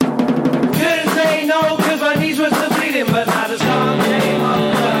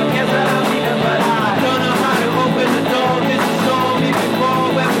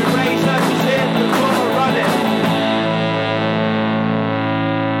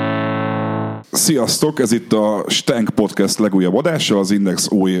Sziasztok, ez itt a Stenk Podcast legújabb adása, az Index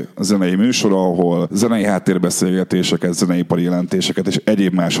új zenei műsora, ahol zenei háttérbeszélgetéseket, zeneipari jelentéseket és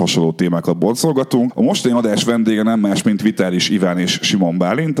egyéb más hasonló témákat boncolgatunk. A mostani adás vendége nem más, mint Vitális Iván és Simon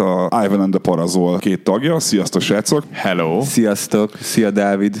Bálint, a Ivan The Parazol két tagja. Sziasztok, srácok! Hello! Sziasztok! Szia,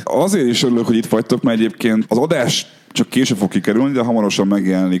 Dávid! Azért is örülök, hogy itt vagytok, mert egyébként az adás csak később fog kikerülni, de hamarosan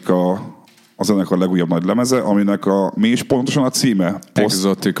megjelenik a zenekar legújabb nagy lemeze, aminek mi is pontosan a címe?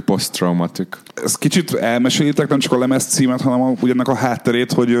 Exotic Post-Traumatic. Ezt kicsit elmesélitek, nem csak a lemez címet, hanem ugyanek a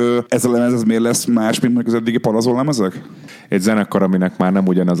hátterét, hogy ez a lemez ez miért lesz más, mint az eddigi Parazol lemezek? Egy zenekar, aminek már nem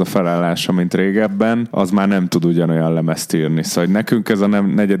ugyanaz a felállása, mint régebben, az már nem tud ugyanolyan lemezt írni. Szóval nekünk ez a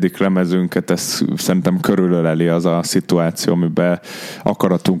negyedik lemezünket, ez szerintem körülöleli az a szituáció, amiben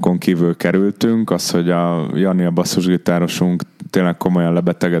akaratunkon kívül kerültünk, az, hogy a Jani, a basszusgitárosunk tényleg komolyan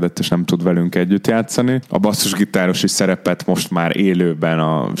lebetegedett, és nem tud velünk együtt játszani. A basszusgitárosi szerepet most már élőben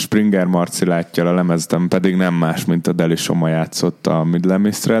a Springer Marci látja, a lemezben pedig nem más, mint a Deli Soma játszott a Midlemi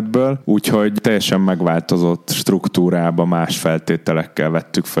Threadből. Úgyhogy teljesen megváltozott struktúrába, más feltételekkel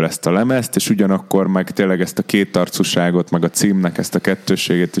vettük fel ezt a lemezt, és ugyanakkor meg tényleg ezt a kétarcúságot, meg a címnek ezt a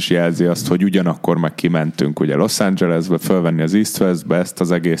kettősségét is jelzi azt, hogy ugyanakkor meg kimentünk ugye Los Angelesbe, fölvenni az East Westbe ezt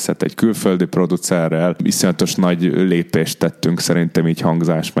az egészet egy külföldi producerrel. Iszonyatos nagy lépést tettünk szerintem így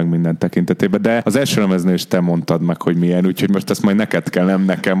hangzás meg minden tekintetében, de az első lemeznél is te mondtad meg, hogy milyen, úgyhogy most ezt majd neked kell, nem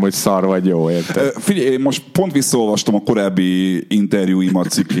nekem, hogy szar vagy jó, érted? Figyelj, most pont visszaolvastam a korábbi interjúimat,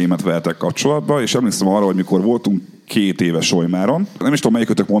 cikkémet veletek kapcsolatban, és emlékszem arra, hogy mikor voltunk 2 éve Solymáron. Nem is tudom,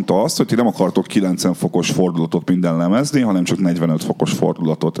 melyikötök mondta azt, hogy ti nem akartok 90 fokos fordulatot minden lemezni, hanem csak 45 fokos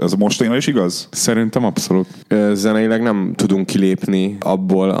fordulatot. Ez mostanra is igaz? Szerintem abszolút. Zeneileg nem tudunk kilépni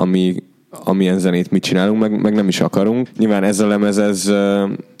abból, amilyen zenét mit csinálunk, meg nem is akarunk. Nyilván ez a lemez, ez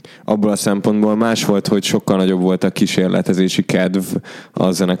abból a szempontból más volt, hogy sokkal nagyobb volt a kísérletezési kedv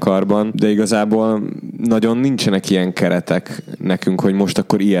a zenekarban, de igazából nagyon nincsenek ilyen keretek nekünk, hogy most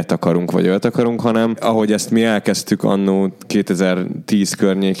akkor ilyet akarunk, vagy olyat akarunk, hanem ahogy ezt mi elkezdtük annó 2010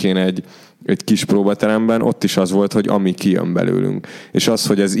 környékén egy kis próbateremben, ott is az volt, hogy ami kijön belőlünk. És az,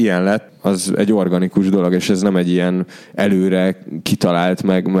 hogy ez ilyen lett, az egy organikus dolog, és ez nem egy ilyen előre kitalált,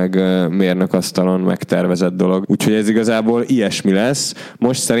 meg mérnökasztalon megtervezett dolog. Úgyhogy ez igazából ilyesmi lesz.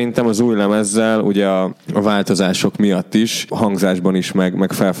 Most szerintem az új lemezzel, ugye a változások miatt is, hangzásban is,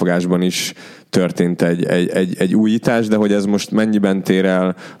 meg felfogásban is történt egy újítás, de hogy ez most mennyiben tér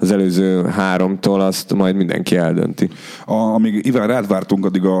el az előző 3-tól, azt majd mindenki eldönti. Amíg Iván rád vártunk,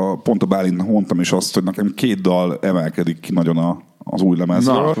 addig pont a Bálintnak mondtam is azt, hogy nekem 2 dal emelkedik ki nagyon az új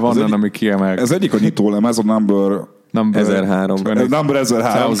lemezről. Na, van olyan, ami kiemelkedik. Ez egyik a nyitó lemez, a Number 1003. Number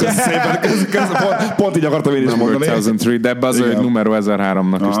 1003. Pont így akartam én is mondani. Number 1003, de ebbe az egy numero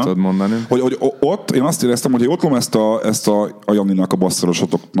 1003-nak is tudod mondani. Hogy ott én azt éreztem, hogy ott ezt a Janinak, a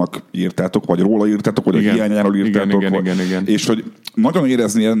basszorosotoknak írtátok, vagy róla írtátok, vagy igen, a hiányáról írtátok. Igen. És hogy nagyon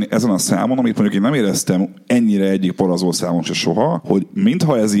érezni ezen a számon, amit mondjuk én nem éreztem ennyire egyik Parazol számon se soha, hogy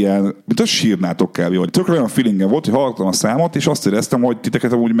mintha ez ilyen, mint a sírnátok kb. Hogy tökre olyan feelingem volt, hogy hallottam a számot, és azt éreztem, hogy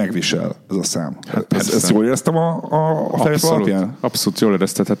titeket amúgy megvisel ez a szám. Ezt jól éreztem a Abszolút jól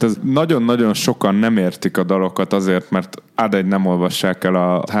érezted. Hát ez nagyon-nagyon sokan nem értik a dalokat azért, mert egy nem olvassák el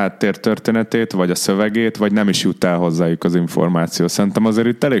a háttértörténetét, vagy a szövegét, vagy nem is jut el hozzájuk az információ. Szerintem azért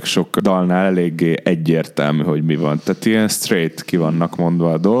itt elég sok dalnál eléggé egyértelmű, hogy mi van. Tehát ilyen straight ki vannak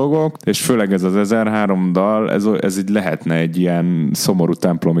mondva a dolgok, és főleg ez az 1003 dal, ez így lehetne egy ilyen szomorú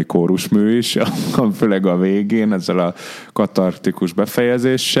templomi kórusmű is, főleg a végén, ezzel a katartikus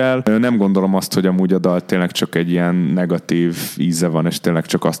befejezéssel. Nem gondolom azt, hogy amúgy a dal tényleg csak egy ilyen negatív íze van, és tényleg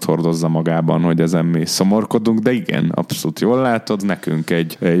csak azt hordozza magában, hogy ezen mi szomorkodunk, de igen, abszolút jól látod, nekünk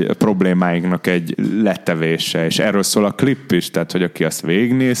egy problémáinknak egy letevése, és erről szól a klip is, tehát, hogy aki azt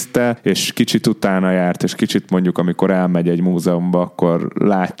végignézte, és kicsit utána járt, és kicsit mondjuk, amikor elmegy egy múzeumba, akkor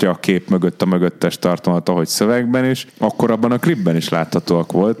látja a kép mögött a mögöttes tartalmat, ahogy szövegben is, akkor abban a klipben is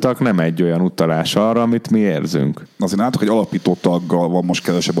láthatóak voltak, nem egy olyan utalás arra, amit mi érzünk. Azért látok, egy alapító taggal van most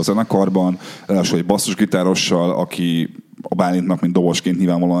kevesebb a zenekarban, ráadásul egy basszusgitárossal, aki a Bálintnak, mint dobosként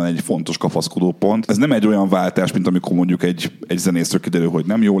nyilvánvalóan egy fontos kapaszkodó pont. Ez nem egy olyan váltás, mint amikor mondjuk egy zenészről kiderül, hogy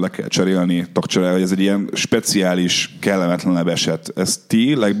nem jó, le kell cserélni, tagcserélni, hogy ez egy ilyen speciális, kellemetlenebb eset. Ez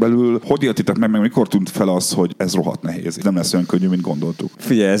ti legbelül, hogy éltitek meg mikor tűnt fel az, hogy ez rohadt nehéz? Nem lesz olyan könnyű, mint gondoltuk.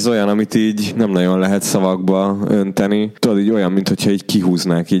 Figyelj, ez olyan, amit így nem nagyon lehet szavakba önteni. Tudod, így olyan, mintha így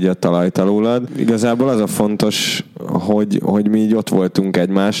kihúznák így a talajt alólad. Igazából az a fontos, hogy mi így ott voltunk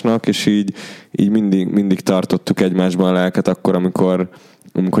egymásnak, és így mindig tartottuk egymásban a lelket akkor,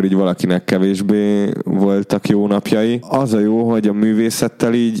 amikor így valakinek kevésbé voltak jó napjai. Az a jó, hogy a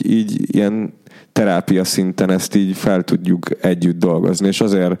művészettel így ilyen terápia szinten ezt így fel tudjuk együtt dolgozni, és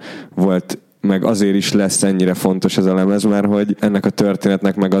azért volt meg azért is lesz ennyire fontos ez a lemez, mert hogy ennek a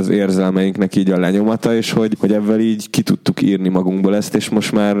történetnek, meg az érzelmeinknek így a lenyomata, és hogy ebből így ki tudtuk írni magunkból ezt, és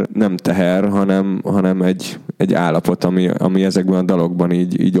most már nem teher, hanem egy állapot, ami ezekben a dalokban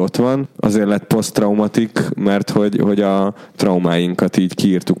így ott van. Azért lett poszttraumatik, mert hogy a traumáinkat így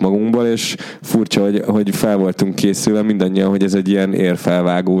kiírtuk magunkból, és furcsa, hogy fel voltunk készülve mindannyian, hogy ez egy ilyen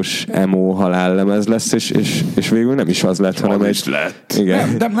érfelvágós emo halállemez lesz, és végül nem is az lett, hanem egy... lett. Igen.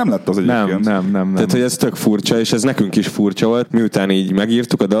 Nem lett az egyébként. Nem. Tehát, hogy ez tök furcsa, és ez nekünk is furcsa volt. Miután így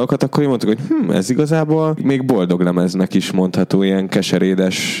megírtuk a dalokat, akkor így mondtuk, hogy ez igazából még boldog lemeznek is mondható, ilyen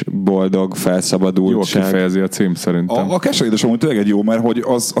keserédes, boldog, felszabadultság. Jól kifejezi a cím szerintem. A keserédes amúgy tényleg egy jó, mert hogy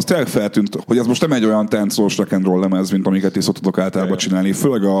az tényleg feltűnt, hogy ez most nem egy olyan táncolos rock and roll lemez, mint amiket is szoktatok általában csinálni.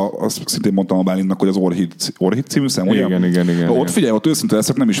 Főleg azt szintén mondtam a Bálintnak, hogy az Orhit című szám, ugye? Igen. Ott figyelj, ott őszinte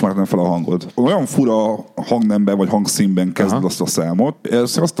leszek, nem ismertem fel a hangod. Olyan fura hangnemben vagy hangszínben kezded azt a számot.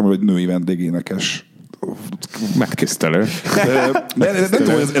 Ezt azt mondom, hogy női vendégénekes. Megtisztelő. De nem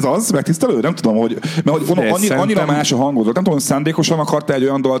tudom, ez az megtisztelő? Nem tudom, hogy annyira más a hangod. Nem tudom, hogy szándékosan akartál egy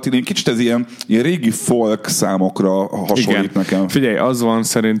olyan dalt, én kicsit ez ilyen régi folk számokra hasonlít nekem. Figyelj, az van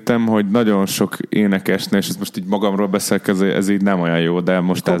szerintem, hogy nagyon sok énekesnél, és ezt most így magamról beszélek, ez így nem olyan jó, de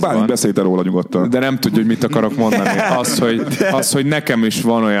most ez van. Beszélj te róla nyugodtan. De nem tudja, hogy mit akarok mondani. Az, hogy nekem is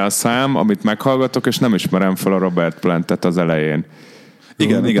van olyan szám, amit meghallgatok, és nem ismerem fel a Robert Plantet az elején.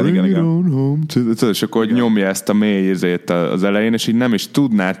 Igen. És akkor nyomja ezt a mély izét az elején, és így nem is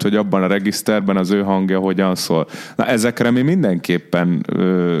tudnád, hogy abban a regiszterben az ő hangja hogyan szól. Na ezekre mi mindenképpen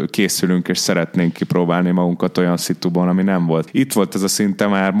készülünk, és szeretnénk kipróbálni magunkat olyan szituban, ami nem volt. Itt volt ez a szinte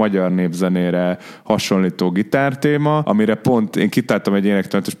már magyar népzenére hasonlító gitártéma, amire pont én kitáltam egy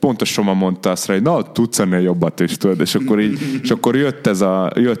énektalant, és pont a Soma mondta azt rá, hogy na, tudsz ennél jobbat is, tudod, és akkor jött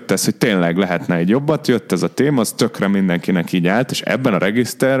ez, hogy tényleg lehetne egy jobbat, jött ez a téma, az tökre mindenkinek így állt, és ebben a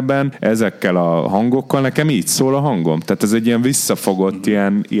regiszterben ezekkel a hangokkal nekem így szól a hangom. Tehát ez egy ilyen visszafogott,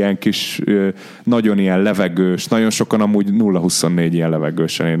 ilyen kis, nagyon ilyen levegős, nagyon sokan amúgy 0-24 ilyen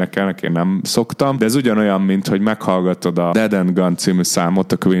levegősen énekelnek, én nem szoktam, de ez ugyanolyan, mint hogy meghallgatod a Dead and Gone című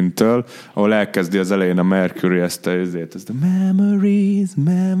számot a Queen-től, ahol elkezdi az elején a Mercury ezt a memories.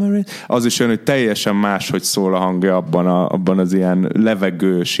 Az is olyan, hogy teljesen máshogy szól a hangja abban az ilyen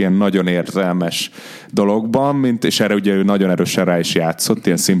levegős, ilyen nagyon érzelmes dologban, és erre ugye ő nagyon erősen rá is játszott,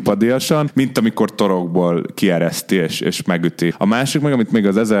 ilyen szimpadiasan, mint amikor torokból kiereszti és megüti. A másik meg, amit még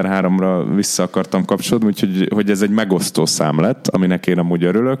az 1003-ra vissza akartam kapcsolódni, úgyhogy hogy ez egy megosztó szám lett, aminek én amúgy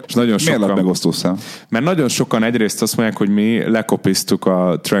örülök. És nagyon miért lett megosztó szám? Mert nagyon sokan egyrészt azt mondják, hogy mi lekopiztuk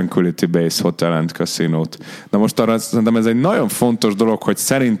a Tranquility Base Hotel and Casino-t. Na most arra szerintem ez egy nagyon fontos dolog, hogy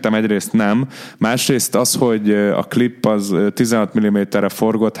szerintem egyrészt nem. Másrészt az, hogy a klip az 16 mm-re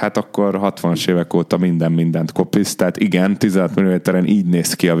forgott, hát akkor 60-as évek óta mindent kopiz. Tehát igen, 16 mm-en így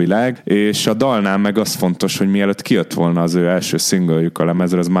néz ki a világ, és a dalnál meg az fontos, hogy mielőtt kijött volna az ő első szingleljük a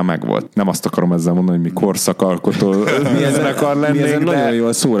lemezre, ez már megvolt. Nem azt akarom ezzel mondani, hogy mi korszakalkotó zenekar lennénk, de nagyon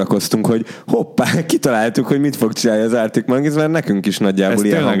jól szórakoztunk, hogy hoppá, kitaláltuk, hogy mit fog csinálni az Arctic Monkeys, mert nekünk is nagyjából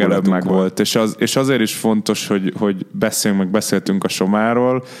ilyen hangulatunk volt. És azért is fontos, hogy beszéltünk a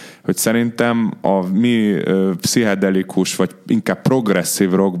Somáról, hogy szerintem a mi pszichedelikus, vagy inkább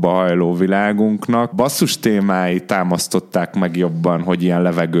progresszív rockba hajló világunknak basszus témái támasztották meg jobban, hogy ilyen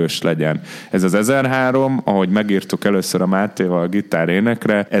levegős legyen. Ez az 1003, ahogy megírtuk először a Mátéval a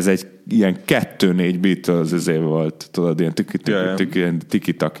gitárénekre, ez egy ilyen 2-4 Beatles volt, tudod, ilyen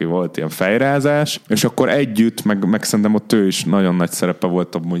tiki-taki volt, ilyen fejrázás, és akkor együtt, meg szerintem ott ő is nagyon nagy szerepe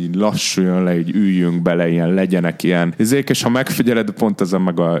volt, hogy így lassuljon le, így üljünk bele, ilyen legyenek ilyen izék, és ha megfigyeled, pont ezen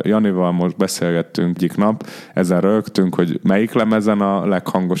meg a Janival most beszélgettünk egyik nap, ezen rögtünk, hogy melyik lemezen a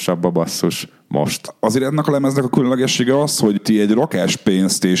leghangosabb a basszus most. Azért ennek a lemeznek a különlegessége az, hogy ti egy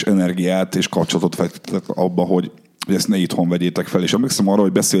rakáspénzt és energiát és kapcsolatot fektetek abba, hogy ezt ne itthon vegyétek fel. És emlékszem arra,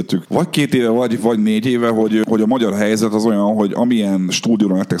 hogy beszéltük vagy 2 éve, vagy 4 éve, hogy a magyar helyzet az olyan, hogy amilyen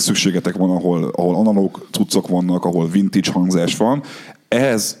stúdióra nektek szükségetek van, ahol analóg cuccok vannak, ahol vintage hangzás van,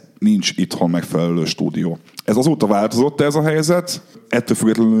 ehhez nincs itthon megfelelő stúdió. Ez azóta változott ez a helyzet, ettől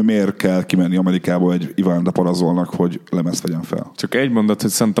függetlenül miért kell kimenni Amerikába egy Ivan The Parazolnak, hogy lemezt vegyen fel? Csak egy mondat, hogy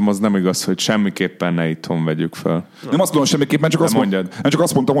szerintem az nem igaz, hogy semmiképpen ne itthon vegyük fel. Nem azt mondom semmiképpen, csak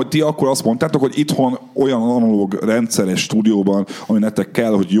azt mondtam, hogy ti akkor azt mondtátok, hogy itthon olyan analóg rendszeres stúdióban, ami nektek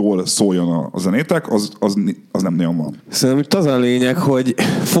kell, hogy jól szóljon a zenétek, az nem nagyon van. Szerintem itt az a lényeg, hogy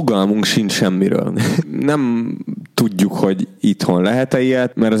fogalmunk sincs semmiről. Nem tudjuk, hogy itthon lehet-e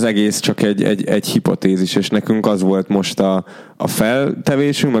ilyet, mert az egész csak egy hipotézis, és nekünk az volt most a a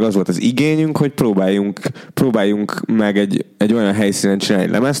feltevésünk, meg az volt az igényünk, hogy próbáljunk meg egy olyan helyszínen csinálni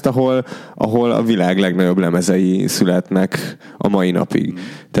egy lemezt, ahol a világ legnagyobb lemezei születnek a mai napig.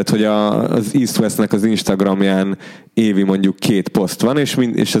 Tehát, hogy az East Westnek az Instagramján évi mondjuk 2 poszt van,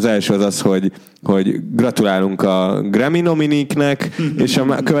 és az első az, hogy gratulálunk a Grammy nominiknek, és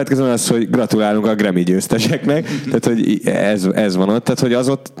a következő az, hogy gratulálunk a Grammy győzteseknek. Tehát, hogy ez van ott. Tehát, hogy az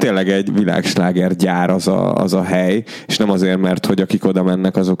ott tényleg egy világsláger gyár az a hely, és nem azért, mert hogy akik oda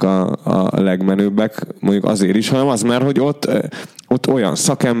mennek, azok a legmenőbbek, mondjuk azért is, hanem az, mert hogy ott olyan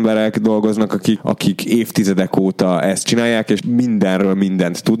szakemberek dolgoznak, akik évtizedek óta ezt csinálják, és mindenről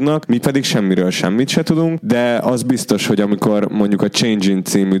mindent tudnak, mi pedig semmiről semmit se tudunk, de az biztos, hogy amikor mondjuk a Changing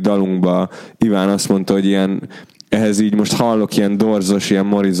című dalunkba Iván azt mondta, hogy ehhez így most hallok ilyen dorzos, ilyen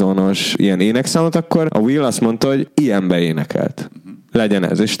Morrisonos, ilyen énekszámot, akkor a Will azt mondta, hogy ilyenbe énekelt. Legyen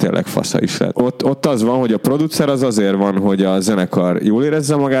ez, és tényleg fasza is lett. Ott az van, hogy a producer az azért van, hogy a zenekar jól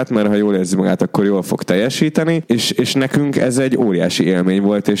érezze magát, mert ha jól érzi magát, akkor jól fog teljesíteni, és nekünk ez egy óriási élmény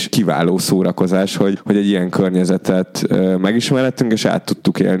volt, és kiváló szórakozás, hogy egy ilyen környezetet megismerhettünk, és át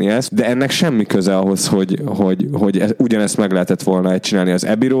tudtuk élni ezt, de ennek semmi köze ahhoz, hogy ugyanezt meg lehetett volna csinálni az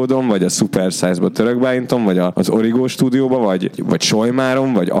Abbey Roadon, vagy a Super Size-ba Törökbálinton, vagy az Origo stúdióba, vagy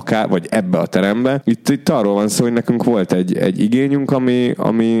Solymáron, vagy ebbe a terembe. Itt arról van szó, hogy nekünk volt egy igényünk,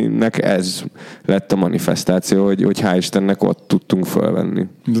 aminek ez lett a manifestáció, hogy hál' Istennek ott tudtunk fölvenni.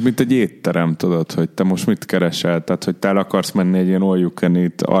 Ez mint egy étterem, tudod, hogy te most mit keresel? Tehát, hogy te el akarsz menni egy ilyen all you can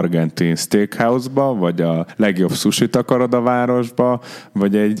eat argentin steakhouse-ba, vagy a legjobb sushit akarod a városba,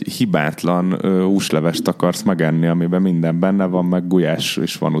 vagy egy hibátlan húslevest akarsz megenni, amiben minden benne van, meg gulyás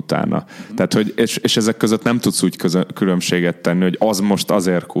is van utána. Tehát, hogy, és ezek között nem tudsz úgy különbséget tenni, hogy az most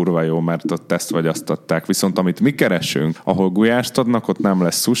azért kurva jó, mert ott ezt vagy azt adták. Viszont amit mi keresünk, ahol gulyást adnak, ott nem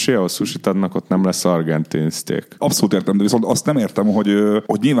lesz sushi, ahol sushit adnak, ott nem lesz argentin steak. Abszolút értem, de viszont azt nem értem,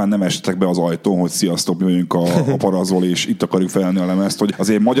 hogy nyilván nem estek be az ajtón, hogy sziasztok, mi vagyunk a Parazol, és itt akarjuk felelni a lemezt, hogy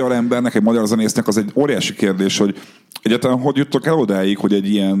azért egy magyar embernek, egy magyar zenésznek az egy óriási kérdés, hogy egyáltalán hogy juttok el odáig, hogy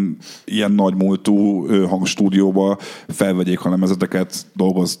egy ilyen nagymúltú hangstúdióba felvegyék a lemezeteket,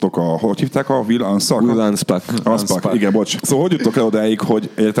 dolgoztok hogy hívták a Will Unspack? Igen, bocs. Szóval hogy juttok el odáig, hogy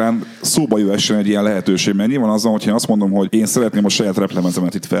egyáltalán szóba jöhessen egy ilyen lehetőség, mert nyilván azzal, hogy én azt mondom, hogy én szeretném a saját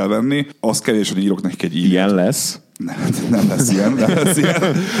replemezemet itt felvenni, az kevés, hogy írok nekik egy e-mailt. Ilyen lesz? Nem lesz ilyen.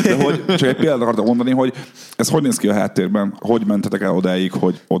 De hogy csak egy példát akartam mondani, hogy ez hogy néz ki a háttérben? Hogy mentetek el odáig,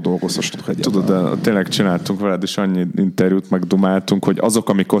 hogy ott dolgoztassatok egyáltalán? Tudod, de tényleg csináltunk veled is annyi interjút, meg dumáltunk, hogy azok,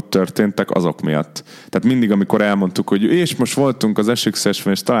 amik ott történtek, azok miatt. Tehát mindig, amikor elmondtuk, hogy és most voltunk az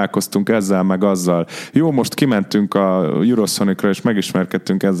Sixxre, és találkoztunk ezzel, meg azzal. Jó, most kimentünk a Eurosonicra, és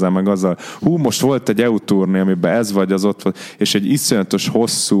megismerkedtünk ezzel, meg azzal. Most volt egy EU turné, amiben ez vagy az ott volt, és egy iszonyatos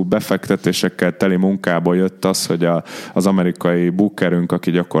hosszú befektetésekkel teli munkából jött az, hogy az amerikai bookerünk,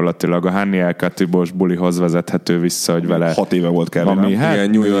 aki gyakorlatilag a Hanni Elkatibos bulihoz vezethető vissza, hogy vele 6 éve volt kell. Igen,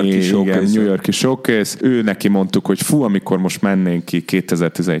 New York-i showcase. Ő neki mondtuk, hogy amikor most mennénk ki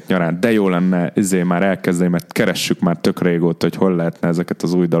 2017 nyarán, de jó lenne már elkezdeni, mert keressük már tök régóta, hogy hol lehetne ezeket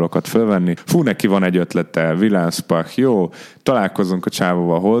az új dalokat fölvenni. Neki van egy ötlete, Vilánszpach, jó, találkozunk a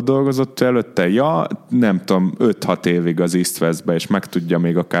csávóval, hol dolgozott előtte, nem tudom, 5-6 évig az East Westbe, és meg tudja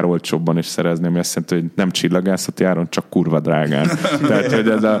még akár olcsóbban is szerezni, ami azt jelenti, hogy nem csillagászati áron, csak kurva drágán. Tehát, hogy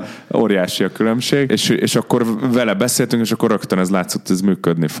ez óriási a különbség, és akkor vele beszéltünk, és akkor rögtön ez látszott, ez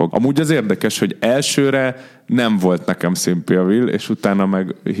működni fog. Amúgy az érdekes, hogy elsőre nem volt nekem szimpi a Will, és utána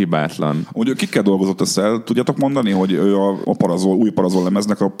meg hibátlan. Ugye kikkel dolgozott össze? Tudjátok mondani, hogy ő a Parazol, új Parazol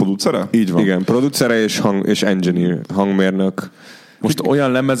lemeznek a producere? Így van. Igen, producere és engineer, hangmérnök. Most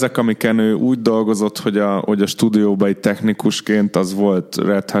olyan lemezek, amiken ő úgy dolgozott, hogy a stúdióban egy technikusként az volt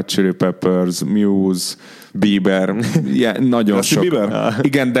Red Hot Chili Peppers, Muse, Bieber. Yeah, nagyon sok. Bieber?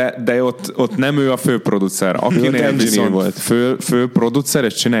 Igen, de ott nem ő a főproducer. Akinél viszont volt. Főproducer,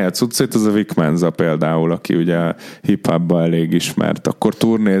 és csinálja a cuccait, az a Vic Menza például, aki ugye hip-hopban elég ismert. Akkor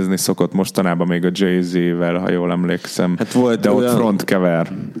turnézni szokott mostanában még a Jay-Z-vel, ha jól emlékszem. Hát volt, de ott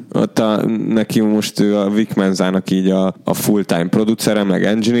frontkever. Ott neki most ő a Vic Menzának így a full-time producere, meg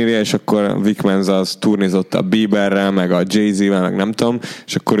engineer, és akkor Vic Menza az turnézott a Bieberrel, meg a Jay-Z-vel, meg nem tudom,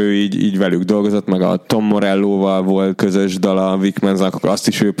 és akkor ő így velük dolgozott, meg a Tom Morello-val volt közös dala a Vic Menzának, akkor azt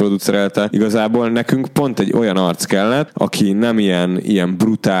is ő producerelte. Igazából nekünk pont egy olyan arc kellett, aki nem ilyen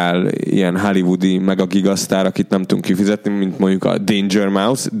brutál, ilyen hollywoodi, meg a gigasztár, akit nem tudunk kifizetni, mint mondjuk a Danger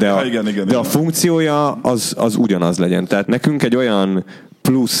Mouse, de a funkciója az ugyanaz legyen. Tehát nekünk egy olyan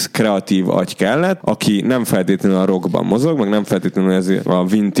plusz kreatív agy kellett, aki nem feltétlenül a rockban mozog, meg nem feltétlenül a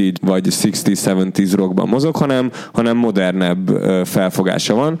vintage vagy 60-70s rockban mozog, hanem modernebb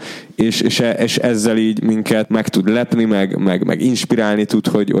felfogása van, és ezzel így minket meg tud lepni, meg inspirálni tud,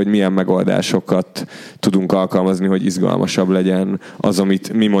 hogy milyen megoldásokat tudunk alkalmazni, hogy izgalmasabb legyen az,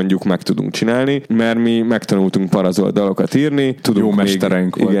 amit mi mondjuk meg tudunk csinálni, mert mi megtanultunk Parazol dalokat írni, tudunk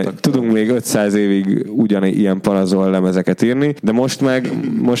tudunk még 500 évig ugyanilyen Parazol lemezeket írni, de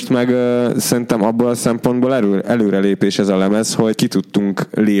most meg szerintem abból a szempontból előrelépés ez a lemez, hogy ki tudtunk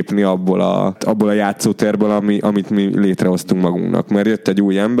lépni abból a játszótérből, amit mi létrehoztunk magunknak, mert jött egy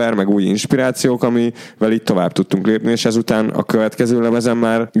új ember, meg új inspirációk, amivel így tovább tudtunk lépni, és ezután a következő lemezen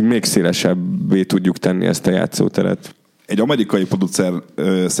már még szélesebbé tudjuk tenni ezt a játszóteret. Egy amerikai producer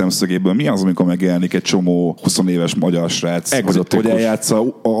szemszögéből mi az, amikor megjelenik egy csomó 20 éves magyar srác, hogy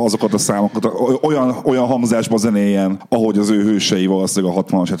eljátsza azokat a számokat, olyan hangzásban zenéljen, ahogy az ő hősei valószínűleg a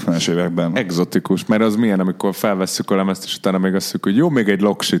 60-as, 70-es években. Egzotikus, mert az milyen, amikor felvesszük a lemezt, és utána még azt mondjuk, hogy jó, még egy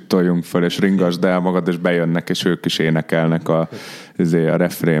loksit toljunk föl, és ringasd el magad, és bejönnek, és ők is énekelnek a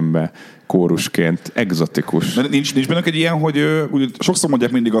refrénbe kórusként. Egzotikus. De nincs bennük egy ilyen, hogy sokszor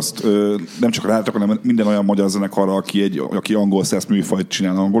mondják mindig azt, nem csak rátok, hanem minden olyan magyar zenekarra, aki angol száz műfajt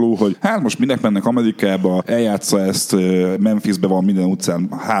csinál angolul, hogy hát most minek mennek Amerikába, eljátsza ezt, Memphisbe van minden utcán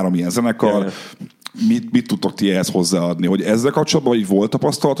 3 ilyen zenekar, mit tudtok ti ehhez hozzáadni? Hogy ezzel kapcsolatban így volt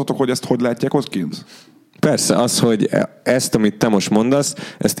tapasztalatotok, hogy ezt hogy látják ott kint? Persze, az, hogy ezt, amit te most mondasz,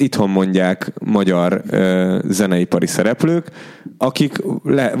 ezt itthon mondják magyar zeneipari szereplők, akik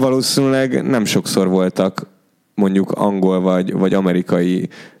valószínűleg nem sokszor voltak mondjuk angol vagy amerikai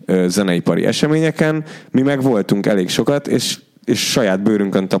zeneipari eseményeken, mi meg voltunk elég sokat, és saját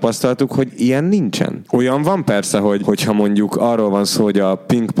bőrünkön tapasztaltuk, hogy ilyen nincsen. Olyan van persze, hogyha mondjuk arról van szó, hogy a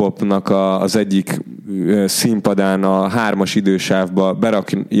Pink Popnak az egyik színpadán a 3-as idősávba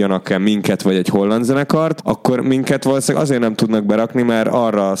berakjanak-e minket vagy egy holland zenekart, akkor minket valószínűleg azért nem tudnak berakni, mert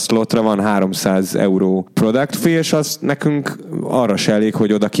arra a slotra van 300 euró product fee, és az nekünk arra se elég,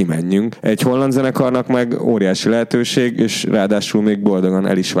 hogy oda kimenjünk. Egy holland zenekarnak meg óriási lehetőség, és ráadásul még boldogan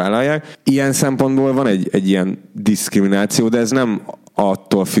el is vállalják. Ilyen szempontból van egy ilyen diszkrimináció, de ez nem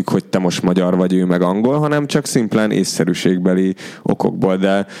attól függ, hogy te most magyar vagy, ő meg angol, hanem csak szimplán észszerűségbeli okokból.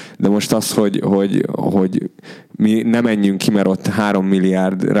 De most az, hogy mi nem menjünk ki, mert ott 3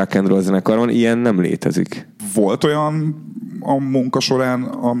 milliárd rock and roll zenekar van, ilyen nem létezik. Volt olyan a munka során,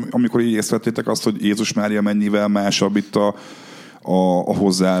 amikor így észrevettétek azt, hogy Jézus Mária mennyivel másabb itt a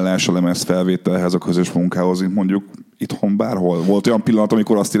hozzáállás a lemez felvételhez, a közös munkához, mint mondjuk itthon bárhol. Volt olyan pillanat,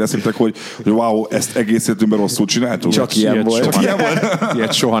 amikor azt éreztétek, hogy wow, ezt egész életünkben rosszul csináltuk? Csak ilyen volt.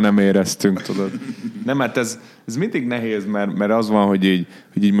 Ilyet soha nem éreztünk, tudod. Nem, hát ez mindig nehéz, mert az van, hogy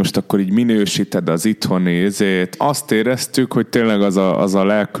így most akkor így minősíted az itthoni izét. Azt éreztük, hogy tényleg az a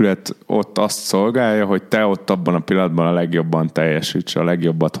lelkület ott azt szolgálja, hogy te ott abban a pillanatban a legjobban teljesíts, a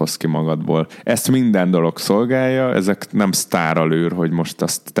legjobbat hoz ki magadból. Ezt minden dolog szolgálja, ezek nem sztáralőr, hogy most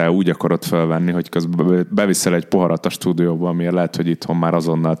azt te úgy akarod felvenni, hogy közben beviszel egy poharat a stúdióba, amiért lehet, hogy itthon már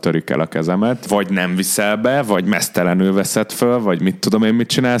azonnal törik el a kezemet, vagy nem viszel be, vagy mesztelenül veszed föl, vagy mit tudom én, mit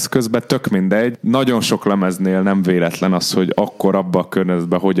csinálsz közben, tök mindegy. Nagyon sok lemeznél nem véletlen az, hogy akkor abba a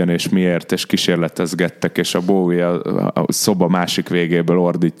környezetben hogyan és miért, és kísérletezgettek, és a Bowie a szoba másik végéből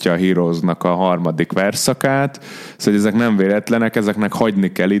ordítja a Heroesnak a 3. verszakát. Szóval ezek nem véletlenek, ezeknek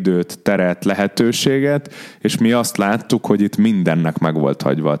hagyni kell időt, teret, lehetőséget, és mi azt láttuk, hogy itt mindennek meg volt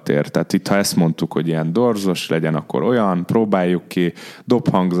hagyva a tér. Tehát itt, ha ezt mondtuk, hogy ilyen dorzos legyen, akkor olyan, próbáljuk ki,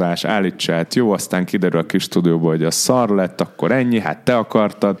 dobhangzás, állítsát, jó, aztán kiderül a kis stúdióból, hogy a szar lett, akkor ennyi, hát te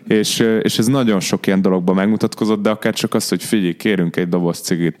akartad, és ez nagyon sok ilyen dologban megmutatkozott, de akár csak az, hogy figyelj, kérünk egy doboz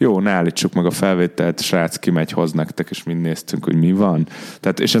cigit, jó, ne állítsuk meg a felvételt, srác kimegy, hoz nektek, és mind néztünk, hogy mi van.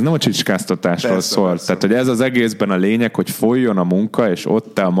 Tehát, és ez nem a csicskáztatásról szól. Tehát, hogy ez az egészben a lényeg, hogy folyjon a munka, és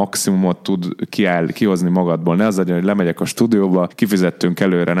ott te a maximumot tud kihozni magadból. Ne az legyen, hogy lemegyek a stúdióba, kifizettünk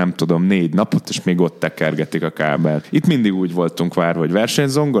előre, nem tudom, 4 napot, és még ott tekergetik a kábelt. Itt mindig úgy voltunk várva, hogy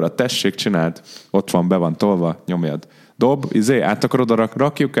versenyzongora, tessék, csináld, ott van, be van tolva, nyomjad. Dob, át akarod,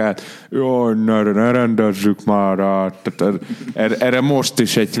 rakjuk át? Jaj, ne rendezzük már át. Erre most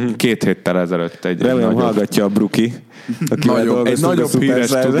is 2 héttel ezelőtt egy hallgatja a Bruki. Egy nagyobb híres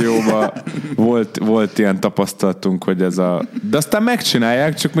stúdióban volt ilyen tapasztalatunk, hogy ez a... De aztán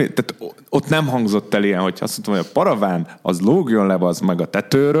megcsinálják, csak tehát ott nem hangzott el ilyen, hogy azt mondtam, hogy a paraván az lógjon le az meg a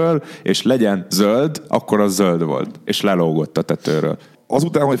tetőről, és legyen zöld, akkor az zöld volt, és lelógott a tetőről.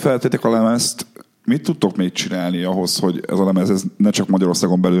 Azután, hogy feltették a lemezt, mit tudtok még csinálni ahhoz, hogy ez a lemez ez ne csak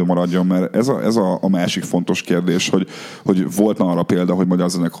Magyarországon belül maradjon, mert ez a másik fontos kérdés, hogy volt arra példa, hogy magyar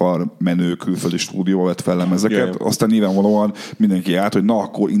zenekar menő külföldi stúdióval vett fel lemezeket, aztán nyilvánvalóan mindenki állt, hogy na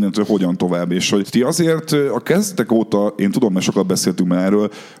akkor innentől hogyan tovább, és hogy ti azért a kezdetek óta, én tudom, mert sokat beszéltünk már erről,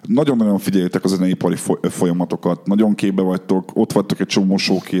 nagyon-nagyon figyeljetek a zeneipari folyamatokat, nagyon képbe vagytok, ott vagytok egy csomó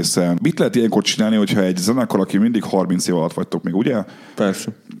showcase-en. Mit lehet ilyenkor csinálni, hogyha egy zenekar, aki mindig 30 év alatt vagytok még, ugye? Persze.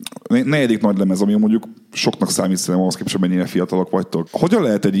 Negyedik nagy lemez, ami mondjuk soknak számít szerintem ahhoz képest, hogy mennyire fiatalok vagytok. Hogyan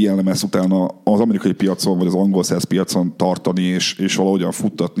lehet egy ilyen lemez utána az amerikai piacon, vagy az angol száz piacon tartani, és valahogyan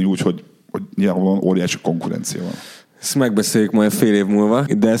futtatni úgy, hogy nyilvánvalóan óriási konkurencia van? Ezt megbeszéljük majd fél év múlva,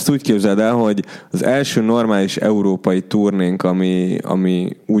 de ezt úgy képzeld el, hogy az első normális európai turnénk, ami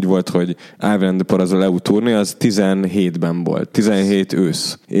úgy volt, hogy Ivan The Parazol EU turné, az 17-ben volt, 17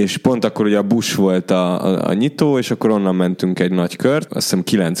 ősz. És pont akkor ugye a Bush volt a nyitó, és akkor onnan mentünk egy nagy kört, azt hiszem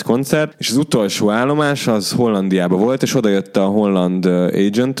 9 koncert, és az utolsó állomás az Hollandiába volt, és oda jött a holland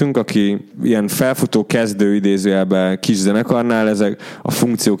agentünk, aki ilyen felfutó kezdő idézőjelben kis zenekarnál ezek a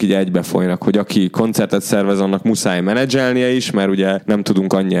funkciók így egybefolynak, hogy aki koncertet szervez, annak muszáj menedzselnie is, mert ugye nem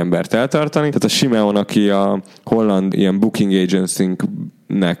tudunk annyi embert eltartani. Tehát a Simeon, aki a holland ilyen booking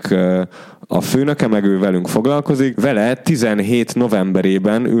agency-nek a főnöke, meg ő velünk foglalkozik. Vele 17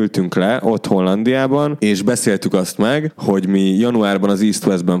 novemberében ültünk le ott Hollandiában, és beszéltük azt meg, hogy mi januárban az East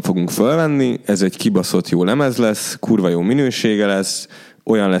Westben fogunk fölvenni, ez egy kibaszott jó lemez lesz, kurva jó minősége lesz,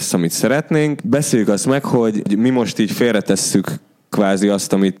 olyan lesz, amit szeretnénk. Beszéljük azt meg, hogy mi most így félretesszük kvázi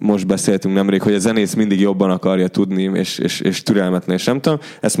azt, amit most beszéltünk nemrég, hogy a zenész mindig jobban akarja tudni, és türelmetlen, és nem tudom,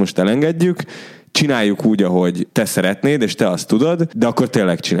 ezt most elengedjük, csináljuk úgy, ahogy te szeretnéd, és te azt tudod, de akkor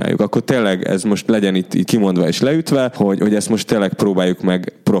tényleg csináljuk. Akkor tényleg ez most legyen itt kimondva és leütve, hogy ezt most tényleg próbáljuk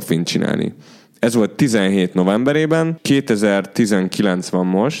meg profin csinálni. Ez volt 17 novemberében, 2019 van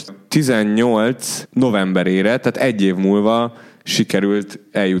most, 18 novemberére, tehát egy év múlva sikerült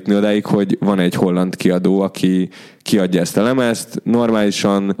eljutni odáig, hogy van egy holland kiadó, aki kiadja ezt a lemezt,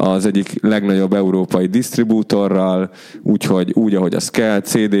 normálisan az egyik legnagyobb európai disztribútorral, úgyhogy úgy, ahogy az kell,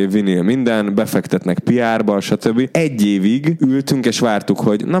 CD, vinil, minden, befektetnek PR-ba, stb. Egy évig ültünk és vártuk,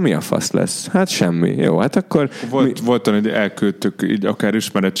 hogy na mi a fasz lesz? Hát semmi. Jó, hát akkor... Volt olyan, hogy elküldtük így akár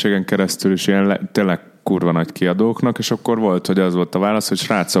ismerettségen keresztül is ilyen tényleg kurva nagy kiadóknak, és akkor volt, hogy az volt a válasz, hogy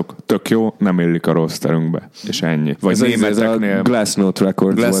srácok, tök jó, nem illik a rosterünkbe. És ennyi. Vagy németeknél... Ez a Glassnote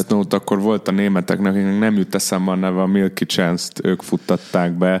Records volt. Glassnote akkor volt a németeknek, akiknek nem jut eszembe a neve, a Milky Chance-t ők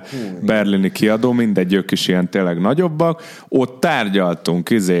futtatták be. Berlini kiadó, mindegy, ők is ilyen tényleg nagyobbak. Ott tárgyaltunk,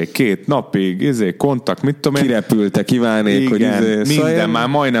 2 napig, kontakt, mit tudom én. Kirepültek Ivánék, hogy minden, már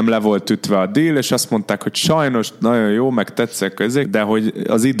majdnem le volt ütve a deal, és azt mondták, hogy sajnos nagyon jó, meg tetszek, de hogy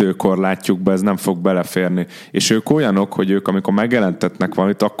az időkorlátjukba ez nem fog beleférni. És ők olyanok, hogy ők, amikor megjelentetnek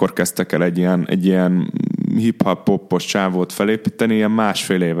valamit, akkor kezdtek el egy ilyen hip-hop popos csávót felépíteni, ilyen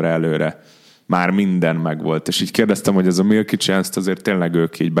 1,5 évre előre. Már minden megvolt. És így kérdeztem, hogy ez a Milky Chance-t azért tényleg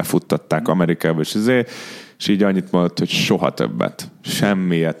ők így befuttatták Amerikába, és így annyit mondott, hogy soha többet.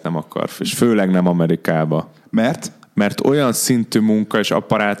 Semmiet nem akar. És főleg nem Amerikába. Mert olyan szintű munka és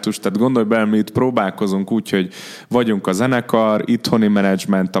apparátus, tehát gondolj bele, mi itt próbálkozunk úgy, hogy vagyunk a zenekar, itthoni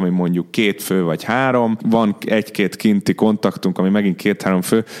menedzsment, ami mondjuk 2 fő vagy 3, van 1-2 kinti kontaktunk, ami megint 2-3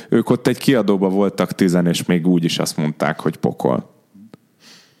 fő, ők ott egy kiadóban voltak 10, és még úgy is azt mondták, hogy pokol.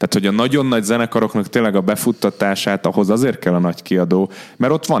 Tehát, hogy a nagyon nagy zenekaroknak tényleg a befuttatását, ahhoz azért kell a nagy kiadó,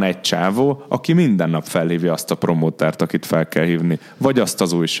 mert ott van egy csávó, aki minden nap felhívja azt a promótert, akit fel kell hívni, vagy azt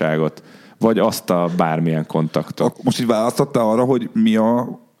az újságot, vagy azt a bármilyen kontaktot. Most így választottál arra, hogy mi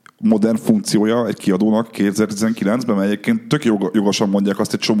a modern funkciója egy kiadónak 2019-ben, mert egyébként tök jogosan mondják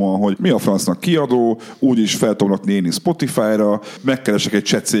azt egy csomóan, hogy mi a francnak kiadó, úgyis fel tudnak néni Spotify-ra, megkeresek egy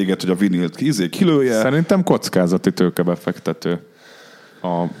chat céget, hogy a vinilt kilője. Szerintem kockázati tőkebefektető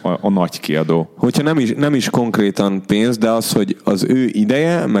a nagy kiadó. Hogyha nem is konkrétan pénz, de az, hogy az ő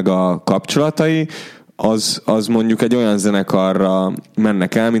ideje, meg a kapcsolatai, az mondjuk egy olyan zenekarra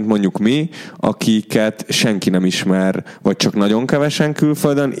mennek el, mint mondjuk mi, akiket senki nem ismer, vagy csak nagyon kevesen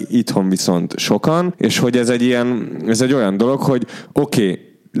külföldön, itthon viszont sokan, és hogy ez egy olyan dolog, hogy oké,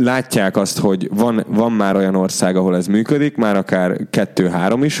 látják azt, hogy van már olyan ország, ahol ez működik, már akár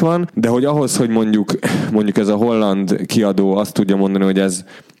 2-3 is van, de hogy ahhoz, hogy mondjuk ez a holland kiadó azt tudja mondani, hogy ez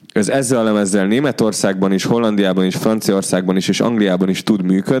ezzel a lemezzel Németországban is, Hollandiában is, Franciaországban is, és Angliában is tud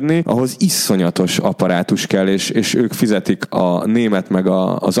működni, ahhoz iszonyatos apparátus kell, és ők fizetik a német meg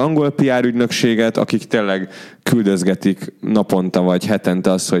az angol PR ügynökséget, akik tényleg küldözgetik naponta vagy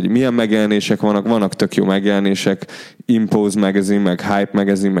hetente azt, hogy milyen megjelenések vannak tök jó megjelenések, Impose Magazine, meg Hype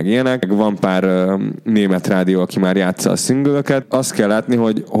Magazine, meg ilyenek. Van pár német rádió, aki már játsza a singlöket. Azt kell látni,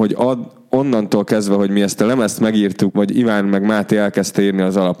 hogy onnantól kezdve, hogy mi ezt a lemezt megírtuk, vagy Iván meg Máté elkezdte írni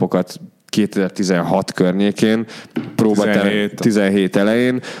az alapokat 2016 környékén, 17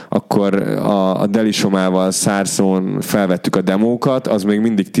 elején, akkor a Delisomával Szárszón felvettük a demókat, az még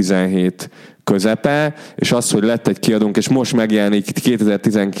mindig 17 közepe, és az, hogy lett egy kiadónk, és most megjelenik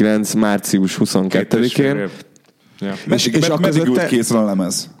 2019. március 22-én. Ja. Meddig ült készen a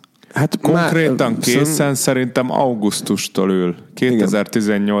lemez? Hát konkrétan készen szerintem augusztustól ül.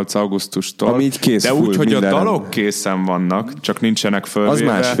 2018 augusztustól. Ami így kész. De úgy, hogy a dalok készen vannak, csak nincsenek fölvéve. Az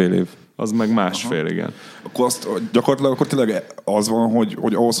másfél év. Az meg másfél, igen. Akkor azt gyakorlatilag akkor tényleg az van,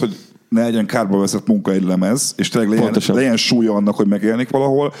 hogy ahhoz, hogy ne legyen kárba veszett munka egy lemez, és tényleg legyen súlya annak, hogy megjelenik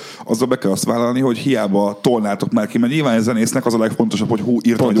valahol, azzal be kell azt vállalni, hogy hiába tolnátok már ki, mert nyilván a zenésznek az a legfontosabb, hogy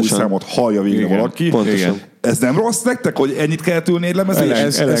írtam egy új számot, hallja végre valaki. Pontosan. Ez nem rossz nektek, hogy ennyit kellett ülni egy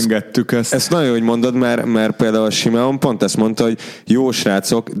lemezés? Elengedtük ezt. Ezt nagyon jól mondod, mert például a Simeon pont ezt mondta, hogy jó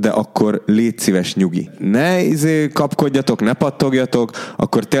srácok, de akkor légy szíves nyugi. Ne kapkodjatok, ne pattogjatok,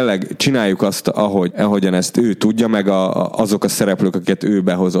 akkor tényleg csináljuk azt, ahogyan ezt ő tudja, meg azok a szereplők, akiket ő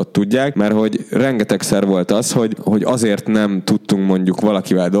behozott tudják, mert hogy rengetegszer volt az, hogy azért nem tudtunk mondjuk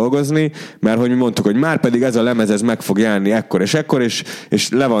valakivel dolgozni, mert hogy mi mondtuk, hogy már pedig ez a lemez ez meg fog jelenni ekkor, és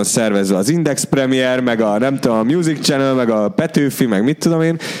le van szervezve az Index Premier, meg a nem tudom, a Music Channel, meg a Petőfi, meg mit tudom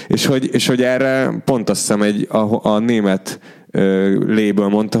én, és hogy erre pont azt hiszem a német label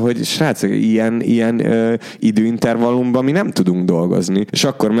mondta, hogy srácok, ilyen időintervallumban mi nem tudunk dolgozni. És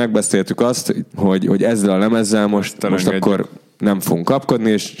akkor megbeszéltük azt, hogy ezzel a lemezzel most akkor nem fogunk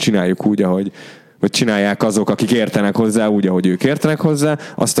kapkodni, és csináljuk úgy, ahogy csinálják azok, akik értenek hozzá, úgy, ahogy ők értenek hozzá.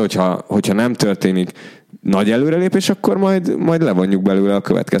 Azt, hogyha nem történik nagy előrelépés, akkor majd levonjuk belőle a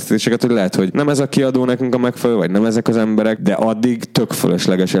következtetéseket, hogy lehet, hogy nem ez a kiadó nekünk a megfelelő, vagy nem ezek az emberek, de addig tök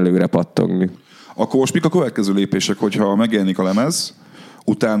fölösleges előre pattogni. Akkor most mik a következő lépések, hogyha megjelenik a lemez,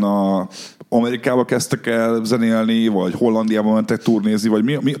 utána Amerikába kezdtek el zenélni, vagy Hollandiában mentek turnézni, vagy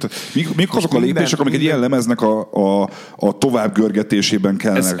mik azok a lépések, amik egy ilyen lemeznek a tovább görgetésében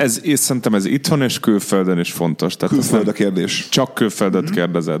kellene? Szerintem ez itthon és külföldön is fontos. Tehát külföld a kérdés. Csak külföldet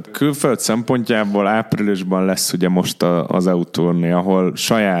kérdezed. Külföld szempontjából áprilisban lesz ugye most az EU turné, ahol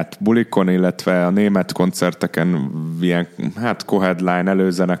saját bulikon, illetve a német koncerteken ilyen, co-headline,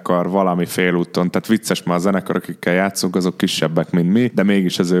 előzenekar, valami félúton, tehát vicces, már a zenekar, akikkel játszunk, azok kisebbek, mint mi, de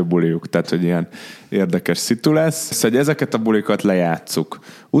mégis az ő buliuk, tehát hogy ilyen érdekes szitu lesz. Szóval ezeket a bulikat lejátszuk.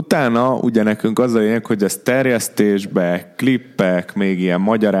 Utána ugye nekünk az a lényeg, hogy ez terjesztésbe, klippek, még ilyen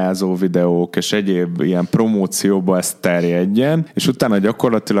magyarázó videók és egyéb ilyen promócióba ez terjedjen, és utána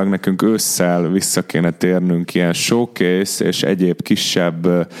gyakorlatilag nekünk ősszel vissza kéne térnünk ilyen showcase és egyéb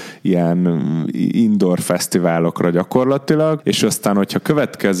kisebb ilyen indoor fesztiválokra gyakorlatilag, és aztán, hogyha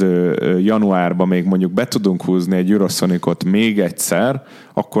következő januárban még mondjuk be tudunk húzni egy Eurosonicot még egyszer,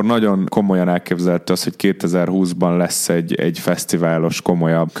 akkor nagyon komolyan elképzelhető az, hogy 2020-ban lesz egy fesztiválos,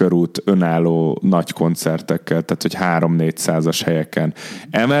 komolyabb körút önálló nagy koncertekkel, tehát hogy 300-400-as helyeken.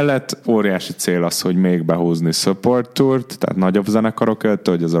 Emellett óriási cél az, hogy még behúzni support tourt, tehát nagyobb zenekarok előtt,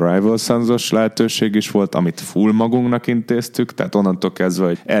 hogy az a Rival Sons-os lehetőség is volt, amit full magunknak intéztük, tehát onnantól kezdve,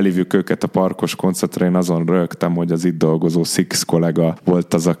 hogy elhívjuk őket a parkos koncertre, én azon rögtem, hogy az itt dolgozó Sixx kollega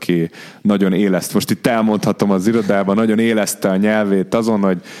volt az, aki nagyon éleszt. Most itt elmondhatom az irodában, nagyon éleszte a nyelvét azon,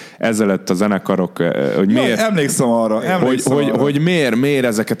 hogy ezelőtt a zenekarok, hogy miért... Emlékszem arra. Hogy miért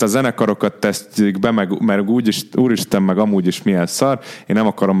ezeket a zenekarokat teszik be, meg úristen, meg amúgy is milyen szar. Én nem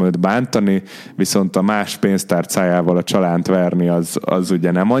akarom őt bántani, viszont a más pénztárcájával a csalánt verni, az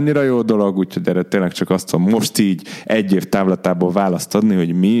ugye nem annyira jó dolog, úgyhogy erre tényleg csak azt mondom, most így egy év távlatából választ adni,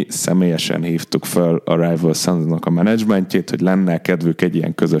 hogy mi személyesen hívtuk föl a Rival Sons-nak a menedzsmentjét, hogy lenne kedvük egy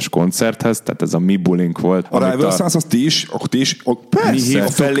ilyen közös koncerthez, tehát ez a mi bulink volt. A Rival Sons, az ti is? Persze.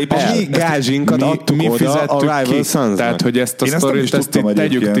 Mi gázsinkat adtuk mi oda a Rival Sons-nak. Tehát, hogy ezt a sztorit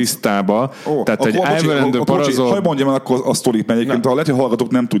tegyük tisztába. Tehát egy Ivan The Parazol... Hogy mondjam el akkor a sztorit, mert egyébként lehet, hogy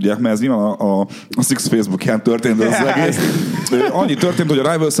hallgatók nem tudják, mert ez nyilván a Sixx Facebookján történt az egész. Annyi történt, hogy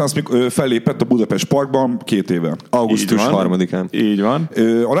a Rival Sons fellépett a Budapest Parkban 2 éve. Augusztus 3-án. Így van.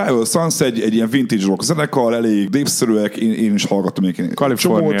 A Rival Sons egy ilyen vintage rock zenekar, elég népszerűek, én is hallgattam egyébként.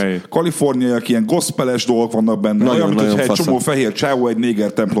 Kaliforniaiak, ilyen gospeles dolgok vannak benne. Olyan, mint hogyha egy csomó fehér csávó egy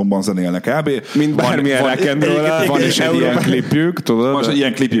néger templomban zenélnek kb. Mint bármilyen rock'n'roll. Van is egy ilyen klipjük, tudod? Van egy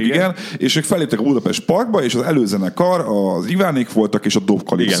ilyen klipjük, igen. És ők felléptek a Budapest Parkba, és az előzenekar, az Ivánék voltak, és a Dob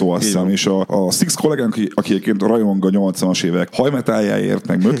Calypso, azt hiszem. És a Sixx kollégánk, aki egyébként rajong a 80-as évek hajmetáljáért,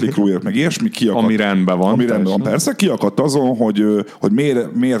 meg Mötley Crüeért, meg ilyesmi kiakadt. Ami rendben van. Persze, kiakadt azon, hogy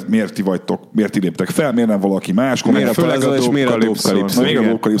miért ti vagytok, miért ti léptek fel, miért nem valaki más. Miért a Parazol és miért a Dob Calypso. Még a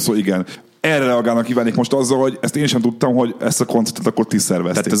Dob Calypso, igen. erre reagálnak Ivánék most azzal, hogy ezt én sem tudtam, hogy ezt a koncertet akkor ti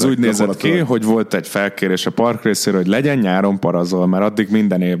szervezték. Tehát ez úgy nézett ki, hogy volt egy felkérés a park részéről, hogy legyen nyáron Parazol, mert addig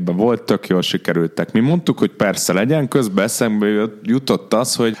minden évben volt, tök jól sikerültek. Mi mondtuk, hogy persze legyen, közben eszembe jutott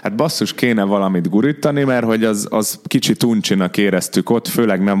az, hogy hát basszus, kéne valamit gurítani, mert hogy az kicsit uncsinak éreztük ott,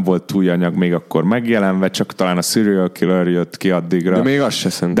 főleg nem volt túljanyag még akkor megjelenve, csak talán a Serial Killer jött ki addigra. De még az se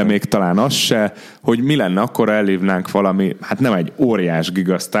szerintem. De még talán az se, hogy mi lenne, akkor elhívnánk valami, hát nem egy óriás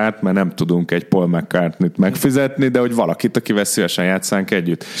gigasztárt, mert nem tudunk egy Paul McCartney-t megfizetni, de hogy valakit, akivel szívesen játszánk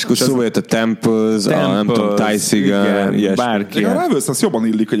együtt. És akkor szóval jött a Temples, nem tudom, Ty Seagal, bárki. A Rivals az jobban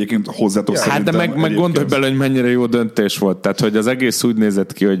illik egyébként hozzátok szerintem. Hát de meg gondolj bele, hogy mennyire jó döntés volt. Tehát, hogy az egész úgy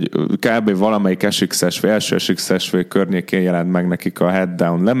nézett ki, hogy kb. Valamelyik első SXSV környékén jelent meg nekik a Head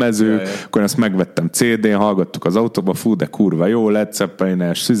Down lemezük, akkor ezt megvettem CD-n, hallgattuk az autóba, fú, de kurva jó, Led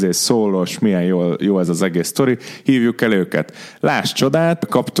Zeppelin-es, szólós, milyen jó ez az egész sztori, hívjuk el őket. Láss csodát,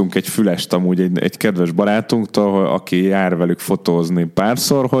 kaptunk egy fülest amúgy egy kedves barátunktól, aki jár velük fotózni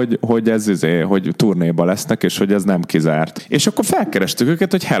párszor, hogy turnéba lesznek, és hogy ez nem kizárt. És akkor felkerestük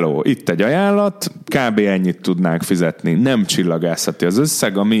őket, hogy hello, itt egy ajánlat, kb. Ennyit tudnánk fizetni, nem csillagászati az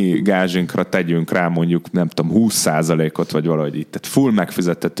összeg, a mi gázsinkra tegyünk rá mondjuk, nem tudom, 20%-ot, vagy valahogy itt. Tehát full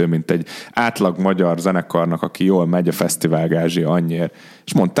megfizethető, mint egy átlag magyar zenekarnak, aki jól megy a fesztivál gázsi annyiért.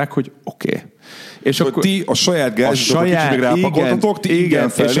 És mondták, hogy oké. És akkor ti a saját gázsitokat rápakoltatok, ti igen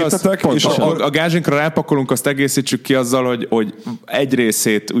felléptetek, és a gázsinkra rápakolunk, azt egészítsük ki azzal, hogy egy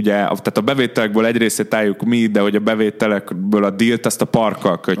részét, ugye, tehát a bevételekből egy részét álljuk mi, de hogy a bevételekből a dílt azt a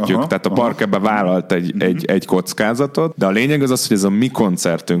parkkal kötjük, tehát a park ebbe vállalt egy kockázatot, de a lényeg az, hogy ez a mi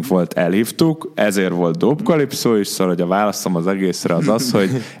koncertünk volt, elhívtuk, ezért volt Dobkalipszó is, szóval, hogy a válaszom az egészre az, hogy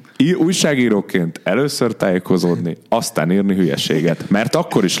újságíróként először tájékozódni, aztán írni hülyeséget, mert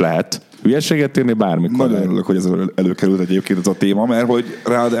akkor is lehet hülyeséget írni bármikor. Nagyon örülök, hogy ez előkerült egyébként ez a téma, mert hogy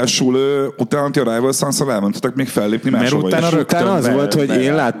ráadásul utána ti a Rival Sons-szal elmentetek még fellépni máshova. Mert utána az volt, hogy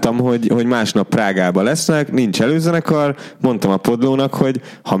én láttam, hogy másnap Prágába lesznek, nincs előzenekar, mondtam a Podlónak, hogy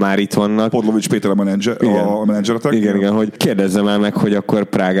ha már itt vannak. Podlovics Péter a menedzseretek. Igen, hogy kérdezzem el meg, hogy akkor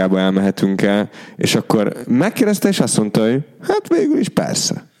Prágába elmehetünk el, és akkor megkérdezte, és azt mondta, hogy hát végül is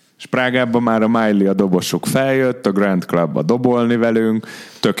persze. És Prágában már a Miley a dobosuk feljött, a Grand Clubba dobolni velünk,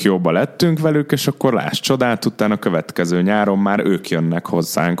 tök jóba lettünk velük, és akkor láss csodát, utána a következő nyáron már ők jönnek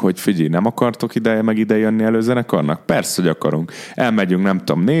hozzánk, hogy figyelj, nem akartok ide jönni előzenekarnak? Persze, hogy akarunk. Elmegyünk, nem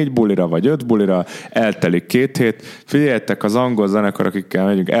tudom, 4 bulira, vagy 5 bulira, eltelik 2 hét. Figyeljetek, az angol zenekar, akikkel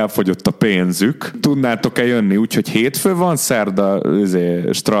megyünk, elfogyott a pénzük. Tudnátok-e jönni? Úgyhogy hétfő van, szerda,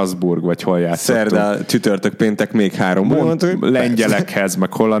 Strasbourg, vagy hol játszottunk? Szerda, csütörtök, péntek még 3 lengyelekhez,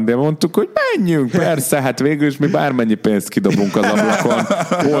 meg Hollandia mondtuk, hogy menjünk, persze, hát végül is mi bármennyi pénzt kidobunk az ablakon,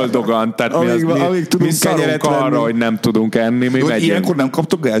 boldogan, tehát mi szarunk arra, hogy nem tudunk enni, mi megyünk. Ilyenkor nem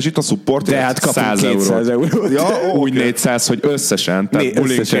kaptok gázsit a supportért? De hát kapunk 200 eurót. Ja, úgy 400, hogy összesen, tehát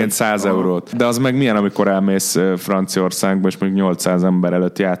bulinként 100 eurót. De az meg milyen, amikor elmész Franciaországba, és még 800 ember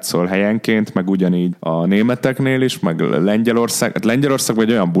előtt játszol helyenként, meg ugyanígy a németeknél is, meg Lengyelország. Hát Lengyelországban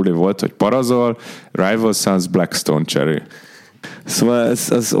egy olyan buli volt, hogy Parazol, Rival Sons, Blackstone Cherry. Szóval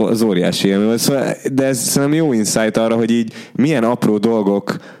az óriási élmény volt. Szóval, de ez szerintem jó insight arra, hogy így milyen apró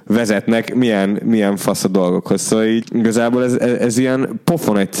dolgok vezetnek, milyen fasz a dolgokhoz. Szóval így igazából ez ilyen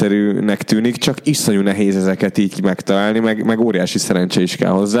pofon egyszerűnek tűnik, csak iszonyú nehéz ezeket így megtalálni, meg óriási szerencse is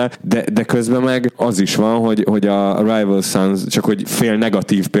kell hozzá, de közben meg az is van, hogy a Rival Sons, csak hogy fél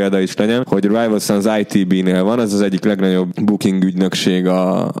negatív példa is legyen, hogy a Rival Sons ITB-nél van, ez az egyik legnagyobb booking ügynökség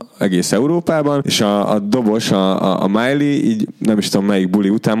egész Európában, és a dobos, a Miley így nem is tudom melyik buli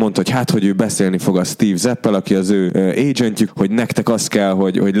után mondta, hogy hát, hogy ő beszélni fog a Steve Zeppel, aki az ő agentjük, hogy nektek az kell,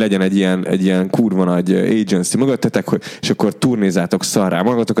 hogy legyen egy ilyen kurva nagy agency mögöttetek, és akkor turnézátok szarrá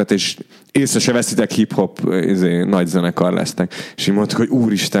magatokat, és észre se veszitek hip-hop nagy zenekar lesznek. És így mondtuk, hogy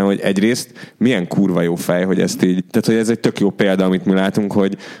úristen, hogy egyrészt milyen kurva jó fej, hogy ezt így, tehát hogy ez egy tök jó példa, amit mi látunk,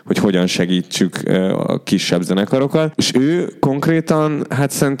 hogy hogyan segítsük a kisebb zenekarokat. És ő konkrétan,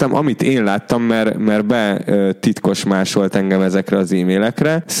 hát szerintem, amit én láttam, mert titkos másolt engem ezekre az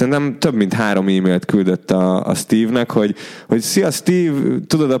e-mailekre, szerintem több mint 3 e-mailt küldött a Steve-nek, hogy szia Steve,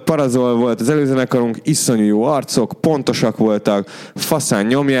 tudod, a Parazol volt az előzenekarunk, iszonyú jó arcok, pontosak voltak, faszán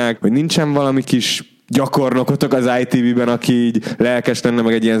nyomják, hogy nincsen valami kis gyakornokotok az ITV-ben, aki így lelkes lenne,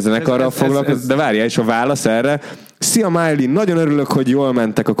 meg egy ilyen zenekarral foglalkozik, de várjál, és a válasz erre: szia Miley, nagyon örülök, hogy jól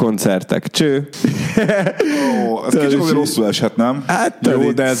mentek a koncertek. Cső. Ez kicsit azért rosszul eshet, nem? Hát,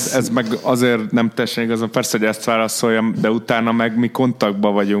 jó, de ez meg azért nem teljesen igazán. Persze, hogy ezt válaszoljam, de utána meg mi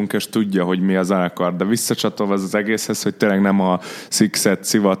kontaktban vagyunk, és tudja, hogy mi a zenekar. De visszacsatolva az egészhez, hogy tényleg nem a Sixxet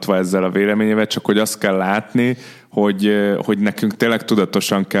szivatva ezzel a véleményével, csak hogy azt kell látni, hogy nekünk tényleg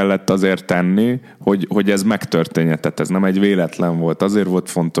tudatosan kellett azért tenni, hogy ez megtörténjen. Tehát ez nem egy véletlen volt. Azért volt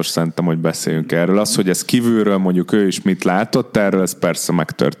fontos szerintem, hogy beszéljünk erről. Az, hogy ez kívülről mondjuk ő is mit látott erről, ez persze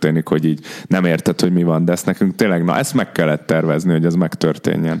megtörténik, hogy így nem érted, hogy mi van, de ezt nekünk tényleg, ezt meg kellett tervezni, hogy ez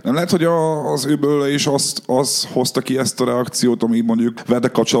megtörténjen. Nem lehet, hogy az őből is az hozta ki ezt a reakciót, ami mondjuk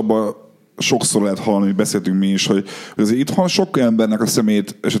veled kapcsolatban sokszor lehet hallani, hogy beszéltünk mi is, hogy azért itthon sok embernek a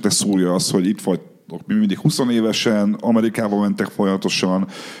szemét esetleg szúrja az, hogy itt vagytok mi mindig 20 évesen, Amerikába mentek folyamatosan,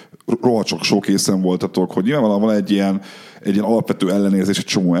 rohadt sok showcase-en voltatok, hogy nyilvánvalóan van egy ilyen alapvető ellenérzés egy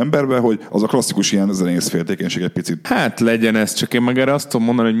csomó emberben, hogy az a klasszikus ilyen zenészféltékenység egy picit. Hát legyen ez, csak én meg erre azt tudom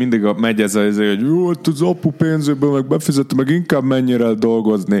mondani, hogy mindig megy ez hogy jó, az apu pénzéből meg befizettem, meg inkább mennyire el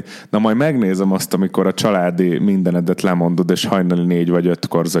dolgozni. Na majd megnézem azt, amikor a családi mindenedet lemondod, és hajnali 4 vagy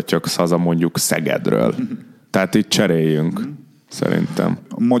 5-kor zötyögsz haza mondjuk Szegedről. Tehát itt cseréljünk. Szerintem.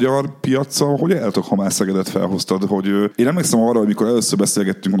 A magyar piaccal, hogy álltok, ha már Szegedet felhoztad, hogy én emlékszem arra, hogy mikor először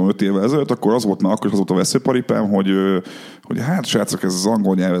beszélgettünk 5 évvel ezelőtt, akkor az volt már akkor, az volt a veszőparipám, hogy hát srácok, ez az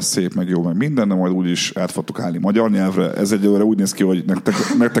angol nyelv szép, meg jó, meg minden, de majd úgyis át fogtok állni magyar nyelvre. Ez egyelőre úgy néz ki, hogy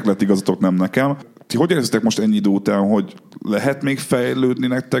nektek lett igazatok, nem nekem. Ti hogy éreztek most ennyi idő után, hogy lehet még fejlődni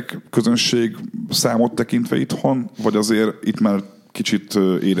nektek közönség számot tekintve itthon, vagy azért itt már kicsit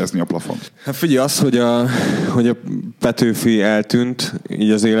érezni a plafont? Hát figyelj, az, hogy a Petőfi eltűnt így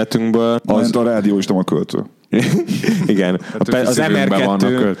az életünkből. A rádió is nem a költő. Igen. Az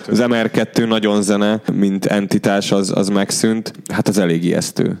MR2 nagyon zene, mint entitás, az megszűnt. Hát az elég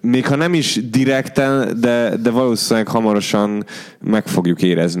ijesztő. Még ha nem is direkten, de valószínűleg hamarosan meg fogjuk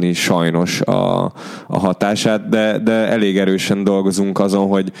érezni sajnos a hatását, de elég erősen dolgozunk azon,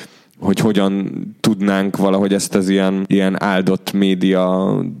 hogy hogyan tudnánk valahogy ezt az ilyen áldott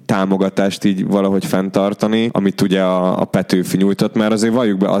média támogatást így valahogy fenntartani, amit ugye a Petőfi nyújtott, mert azért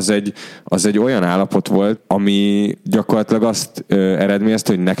valljuk be, az egy olyan állapot volt, ami gyakorlatilag azt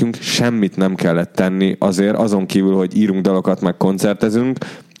eredményezte, hogy nekünk semmit nem kellett tenni azért, azon kívül, hogy írunk dalokat, meg koncertezünk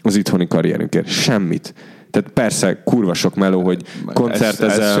az itthoni karrierünkért. Semmit. Tehát persze kurva sok meló, hogy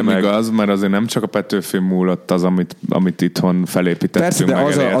koncertezel. Ez sem igaz, mert azért nem csak a Petőfi múlott az, amit itthon felépítettünk.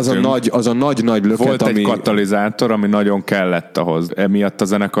 Persze, de az a nagy löket, volt egy katalizátor, ami nagyon kellett ahhoz. Emiatt a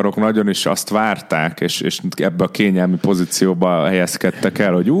zenekarok nagyon is azt várták, és ebbe a kényelmi pozícióba helyezkedtek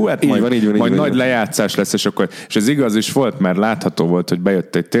el, hogy hát majd nagy lejátszás lesz, és ez igaz is volt, mert látható volt, hogy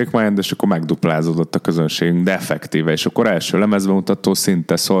bejött egy Take My Hand, és akkor megduplázódott a közönségünk, de effektíve, és akkor első lemezbemutató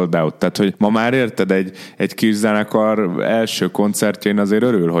szinte sold out. Tehát, hogy ma már érted, egy kis zenekar első koncertjén azért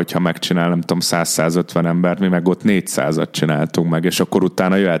örül, hogyha megcsinál, nem tudom, 100-150 embert, mi meg ott 400-at csináltunk meg, és akkor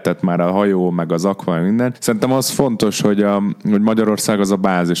utána jöhetett már a hajó, meg az akva, minden. Szerintem az fontos, hogy Magyarország az a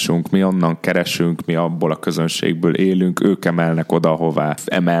bázisunk, mi onnan keresünk, mi abból a közönségből élünk, ők emelnek oda, ahová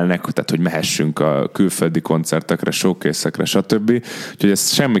emelnek, tehát hogy mehessünk a külföldi koncertekre, showcase-ekre, stb. Úgyhogy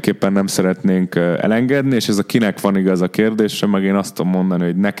ezt semmiképpen nem szeretnénk elengedni, és ez a kinek van igaz a kérdésre, meg én azt tudom mondani,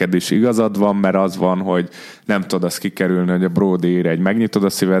 hogy neked is igazad van, mert az van, hogy nem tudod azt kikerülni, hogy a Brody ír megnyitod a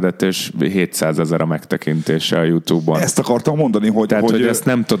szívedet, és 700 000 a megtekintése a YouTube-on. Ezt akartam mondani, hogy ezt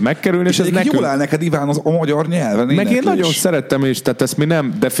nem tudod megkerülni, és ez nekünk... Jól áll neked, Iván, a magyar nyelven. Meg én nagyon szerettem is, tehát ezt mi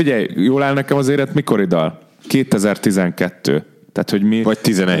nem, de figyelj, jól áll nekem az élet mikor dal? 2012. Tehát, hogy mi vagy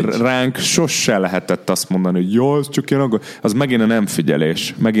 11. Ránk sose lehetett azt mondani, hogy jó, ez csak ilyen az megint a nem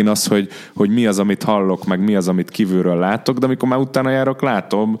figyelés. Megint az, hogy mi az, amit hallok, meg mi az, amit kívülről látok, de amikor már utána járok,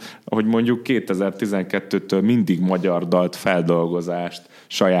 látom, hogy mondjuk 2012-től mindig magyar dalt, feldolgozást,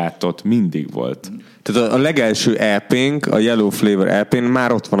 sajátot mindig volt. Tehát a legelső EP-nk, a Yellow Flavor EP-n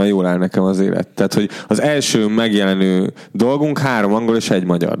már ott van a jól áll nekem az élet. Tehát, hogy az első megjelenő dolgunk 3 angol és 1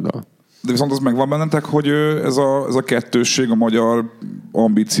 magyar dal. De viszont az megvan bennetek, hogy ez a kettősség, a magyar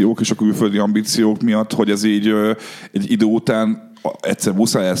ambíciók és a külföldi ambíciók miatt, hogy ez így egy idő után egyszer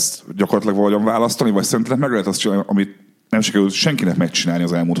muszáj ezt gyakorlatilag valahogyan választani, vagy szerinted meg lehet azt csinálni, amit nem sikerült senkinek megcsinálni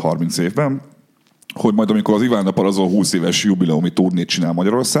az elmúlt 30 évben, hogy majd amikor az Ivan The Parazol 20 éves jubileumi turnét csinál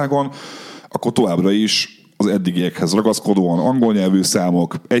Magyarországon, akkor továbbra is az eddigiekhez ragaszkodóan angol nyelvű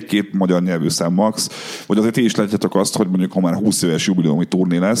számok, 1-2 magyar nyelvű szám max, vagy azért ti is látjátok azt, hogy mondjuk ha már 20 éves jubileumi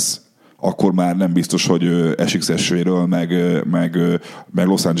turné lesz, akkor már nem biztos, hogy Sixxről, meg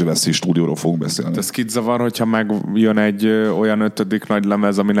Los Angeles-i stúdióról fogunk beszélni. Ez kit zavar, hogyha megjön egy olyan 5. nagy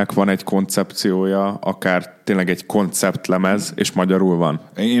lemez, aminek van egy koncepciója, akár tényleg egy konceptlemez, és magyarul van.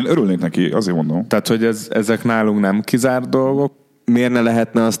 Én örülnék neki, azért mondom. Tehát, hogy ezek nálunk nem kizárt dolgok. Miért ne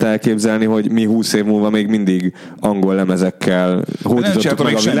lehetne azt elképzelni, hogy mi 20 év múlva még mindig angol lemezekkel hódítottuk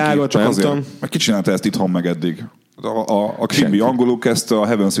meg a világot? Csak azért, ki csinálta ezt itthon meg eddig? A Krúbira angolul kezdte, a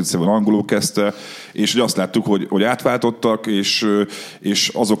Heaven Sixxre angolul kezdte, és azt láttuk, hogy átváltottak,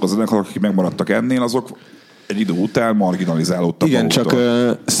 és azok az zenekarok, akik megmaradtak ennél, azok egy idő után marginalizálódtak. Igen, csak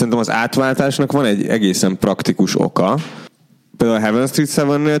szerintem az átváltásnak van egy egészen praktikus oka. Például a Heaven Street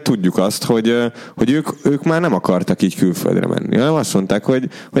Seven-nél tudjuk azt, hogy ők már nem akartak így külföldre menni, hanem azt mondták, hogy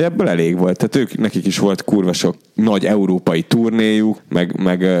ebből elég volt. Tehát nekik is volt kurva sok nagy európai turnéjuk,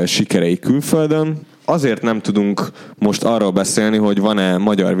 meg sikereik külföldön. Azért nem tudunk most arról beszélni, hogy van-e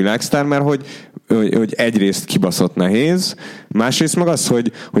magyar világsztár, mert hogy egyrészt kibaszott nehéz, másrészt meg az,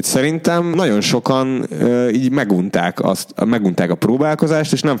 hogy szerintem nagyon sokan így megunták a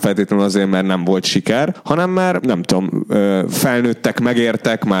próbálkozást, és nem feltétlenül azért, mert nem volt siker, hanem mert nem tudom, felnőttek,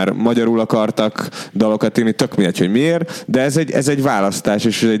 megértek, már magyarul akartak dalokat írni, tök mindegy, hogy miért, de ez egy választás,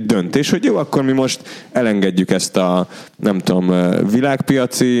 és ez egy döntés, hogy jó, akkor mi most elengedjük ezt a, nem tudom,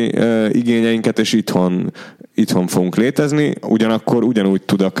 világpiaci igényeinket, és itthon fogunk létezni, ugyanakkor ugyanúgy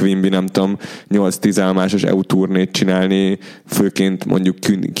tud a Quimby, nem tudom, 8-10 állomásos EU turnét csinálni, főként mondjuk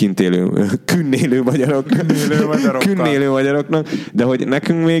künnélő magyaroknak, de hogy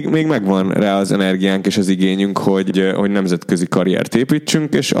nekünk még megvan rá az energiánk és az igényünk, hogy nemzetközi karriert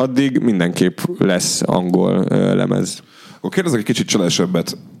építsünk, és addig mindenképp lesz angol lemez. Akkor kérdezek egy kicsit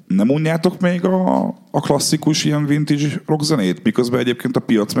cselésebbet. Nem unjátok még a klasszikus ilyen vintage rockzenét, miközben egyébként a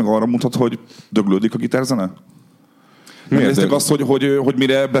piac meg arra mutat, hogy döglődik a gitárzene? Nem éreztek azt, hogy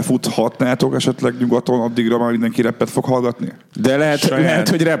mire befuthatnátok esetleg nyugaton, addigra már mindenki rappet fog hallgatni? De lehet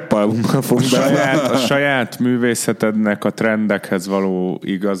hogy rappalbummal fog a saját művészetednek a trendekhez való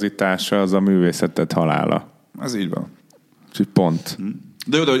igazítása az a művészeted halála. Ez így van. Úgyhogy pont.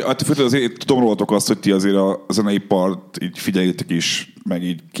 De jó, de azért tudom rólatok azt, hogy ti azért a zeneipart így figyeljétek is, meg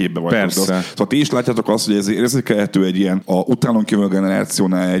így képbe vagytok. Persze. Szóval ti is látjátok azt, hogy ez érzékelhető egy ilyen, a utánunk jövő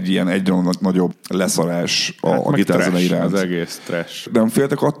generációnál egy ilyen egyre nagyobb leszarás a gitárzene iránt. Az egész trash. Nem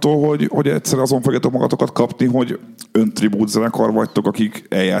féltek attól, hogy egyszer azon fogjátok magatokat kapni, hogy öntribút zenekar vagytok, akik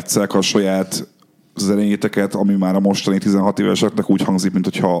eljátsszák a saját zenéjéteket, ami már a mostani 16 éveseknek úgy hangzik, mint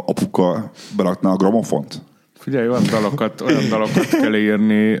hogyha apuka berakná a gramofont? Figyelj, olyan dalokat kell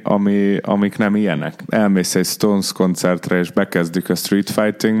írni, amik nem ilyenek. Elmész egy Stones koncertre, és bekezdik a Street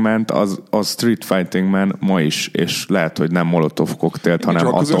Fighting Man-t, a Street Fighting Man ma is, és lehet, hogy nem Molotov koktélt, hanem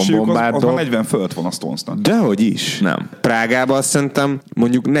atombombát dob. Az 40 fölött van a Stonesnak. Dehogy is. Nem. Prágában szerintem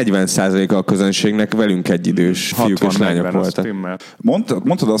mondjuk 40%-a a közönségnek velünk egyidős fiúk és lányok voltak.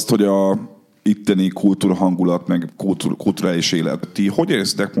 Mondtad azt, hogy a itteni kultúra hangulat, meg kulturális élet. Ti hogy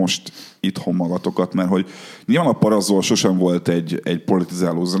érzitek most itthon magatokat? Mert hogy nyilván a Parazol sosem volt egy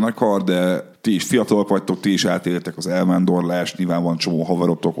politizáló zenekar, de ti is fiatalok vagytok, ti is átéltek az elvándorlást, nyilván van csomó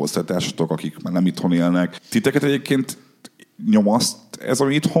haverotok, osztálytársatok, akik már nem itthon élnek. Titeket egyébként nyomaszt ez,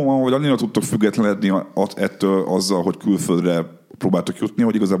 ami itthon van, vagy annyira tudtok függetlenedni ettől azzal, hogy külföldre próbáltok jutni,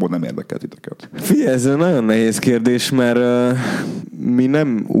 hogy igazából nem érdekel titeket? Figyelj, ez nagyon nehéz kérdés, mert mi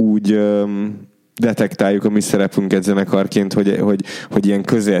nem úgy detektáljuk a mi szerepünket zenekarként, hogy ilyen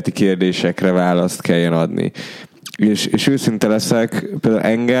közéleti kérdésekre választ kelljen adni. És őszinte leszek,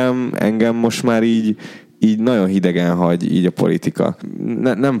 például engem most már így nagyon hidegen hagy így a politika.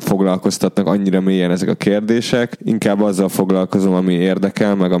 Nem foglalkoztatnak annyira mélyen ezek a kérdések, inkább azzal foglalkozom, ami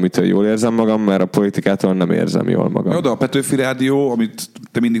érdekel, meg amitől jól érzem magam, mert a politikától nem érzem jól magam. Jó, de a Petőfi Rádió, amit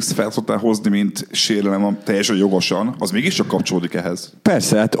te mindig fel szoktál hozni, mint sérelem teljesen jogosan, az mégiscsak kapcsolódik ehhez.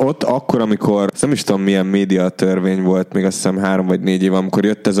 Persze, hát ott akkor, amikor nem is tudom milyen média törvény volt, még azt hiszem 3 vagy 4 év, amikor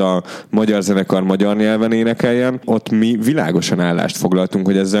jött ez a magyar zenekar magyar nyelven énekeljen, ott mi világosan állást foglaltunk,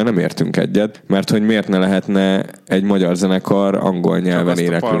 hogy ezzel nem értünk egyet, mert hogy miért ne lehetne egy magyar zenekar angol nyelven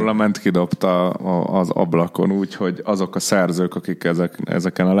énekelni. A parlament kidobta az ablakon úgy, hogy azok a szerzők, akik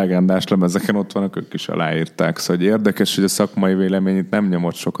ezeken a legendás lemezeken ott vannak, ők is aláírták. Szóval érdekes, hogy a szakmai véleményét nem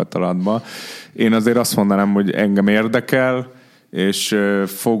nyomott sokat alatba. Én azért azt mondanám, hogy engem érdekel, és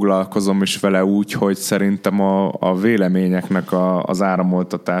foglalkozom is vele úgy, hogy szerintem a véleményeknek az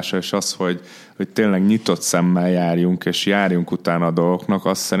áramoltatása, és az, hogy tényleg nyitott szemmel járjunk, és járjunk utána a dolgoknak,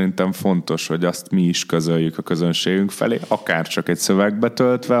 azt szerintem fontos, hogy azt mi is közöljük a közönségünk felé, akár csak egy szövegbe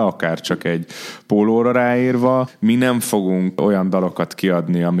töltve, akár csak egy pólóra ráírva. Mi nem fogunk olyan dalokat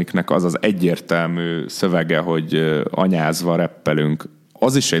kiadni, amiknek az egyértelmű szövege, hogy anyázva reppelünk.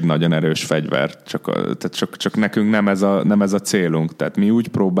 Az is egy nagyon erős fegyver, csak nekünk nem ez a célunk. Tehát mi úgy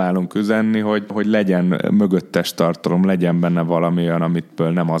próbálunk üzenni, hogy legyen mögöttes tartalom, legyen benne valami olyan, amitből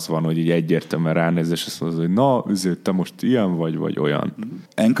nem az van, hogy így egyértelműen ránéz, és azt mondod, hogy na, te most ilyen vagy olyan.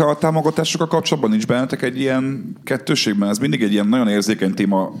 Enka támogatásokkal kapcsolatban nincs bennetek egy ilyen kettőségben? Ez mindig egy ilyen nagyon érzékeny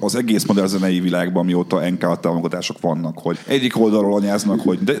téma az egész modern zenei világban, mióta Enka támogatások vannak, hogy egyik oldalról anyáznak,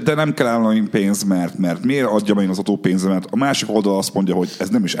 hogy de nem kell állni pénz, mert miért adjam én az autópénzemet. A másik oldal azt mondja, hogy ez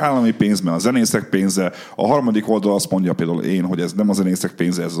nem is állami pénz, mert a zenészek pénze. A harmadik oldal azt mondja például én, hogy ez nem a zenészek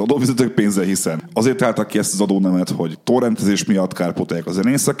pénze, ez az adófizetők pénze, hiszen azért álltak ki ezt az adónemet, hogy torrentezés miatt kárpótolják a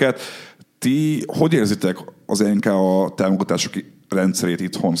zenészeket. Ti hogy érzitek az NK támogatások rendszerét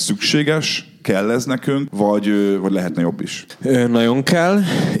itthon? Szükséges? Kell ez nekünk? Vagy lehetne jobb is? Nagyon kell,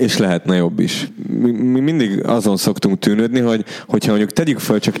 és lehetne jobb is. Mi mindig azon szoktunk tűnődni, hogyha mondjuk tegyük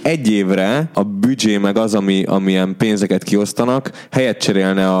föl csak egy évre a büdzsé meg az, amilyen pénzeket kiosztanak, helyet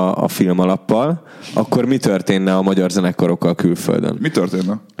cserélne a filmalappal, akkor mi történne a magyar zenekarokkal külföldön? Mi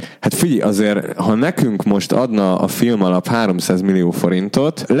történne? Hát figyelj, azért, ha nekünk most adna a filmalap 300 millió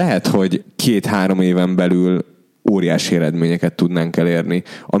forintot, lehet, hogy 2-3 éven belül óriási eredményeket tudnánk elérni,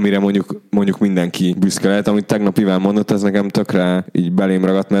 amire mondjuk mindenki büszke lehet. Amit tegnap Iván mondott, ez nekem tökre így belém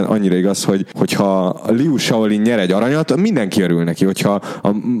ragadt, mert annyira igaz, hogyha Liu Shaolin nyer egy aranyat, mindenki örül neki. Hogyha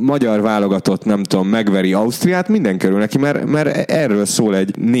a magyar válogatott, nem tudom, megveri Ausztriát, mindenki örül neki, mert erről szól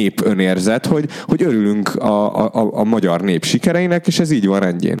egy nép önérzet, hogy örülünk a magyar nép sikereinek, és ez így van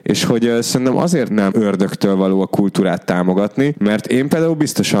rendjén. És hogy szerintem azért nem ördögtől való a kultúrát támogatni, mert én például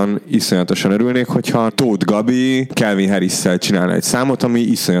biztosan iszonyatosan örülnék, hogyha Tóth Gabi Calvin Harris-szel csinálna egy számot, ami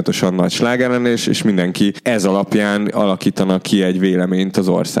iszonyatosan nagy sláger lenne, és mindenki ez alapján alakítana ki egy véleményt az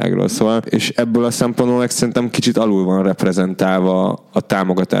országról. Szóval, és ebből a szempontból meg szerintem kicsit alul van reprezentálva a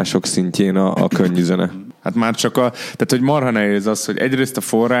támogatások szintjén a könnyű zene. Hát már csak tehát hogy marha nehéz az, hogy egyrészt a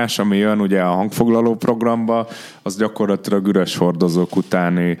forrás, ami jön ugye a hangfoglaló programba, az gyakorlatilag üres hordozók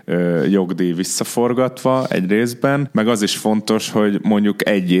utáni jogdíj visszaforgatva egy részben, meg az is fontos, hogy mondjuk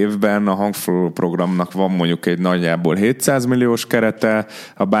egy évben a hangfoglaló programnak van mondjuk egy nagyjából 700 milliós kerete,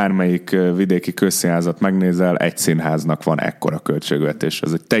 ha bármelyik vidéki közszínházat megnézel, egy színháznak van ekkora költségvetés.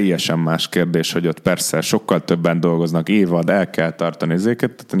 Ez egy teljesen más kérdés, hogy ott persze sokkal többen dolgoznak, évad, el kell tartani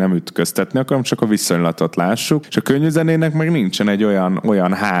ezeket, tehát nem ütköztetni akarom, csak a viszonylatot lássuk, és a könnyű zenének meg nincsen egy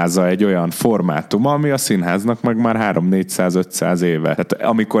olyan háza, egy olyan formátuma, ami a színháznak meg már 300-400-500 éve. Tehát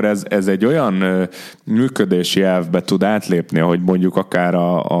amikor ez egy olyan működési elvbe tud átlépni, hogy mondjuk akár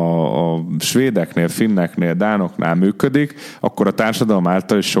a svédeknél, finneknél, dánoknál működik, akkor a társadalom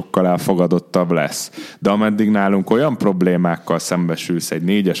által is sokkal elfogadottabb lesz. De ameddig nálunk olyan problémákkal szembesülsz egy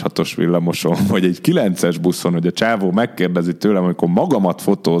 4-es, 6-os villamoson, vagy egy 9-es buszon, hogy a csávó megkérdezi tőlem, amikor magamat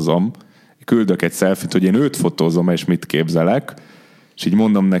fotózom, küldök egy selfie-t, hogy én őt fotózom, és mit képzelek, és így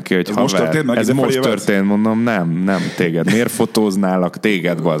mondom neki, hogy ez most történt, mondom, nem téged. Miért fotóználak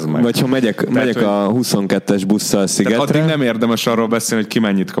téged, bazd meg? Vagy ha megyek a 22-es busszal Szigetre. Tehát addig nem érdemes arról beszélni, hogy ki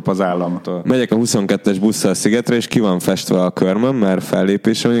mennyit kap az államtól. Megyek a 22-es busszal Szigetre, és ki van festve a körmöm, mert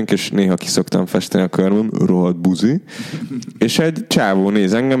fellépésre vagyunk, és néha ki szoktam festeni a körmöm, rohadt buzi. És egy csávó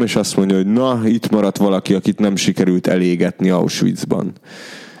néz engem, és azt mondja, hogy na, itt maradt valaki, akit nem sikerült elégetni Auschwitzban.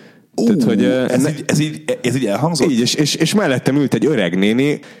 Tehát, hogy ez így elhangzott? Így, és mellettem ült egy öreg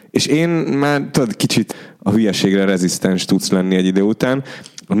néni, és én már tudod, kicsit a hülyeségre rezisztens tudsz lenni egy idő után.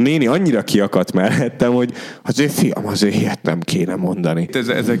 A néni annyira kiakadt mellettem, hogy azért fiam, azért ilyet nem kéne mondani.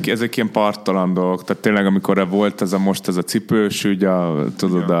 Ezek ilyen parttalan dolgok. Tehát tényleg, amikor volt ez a cipős ügy,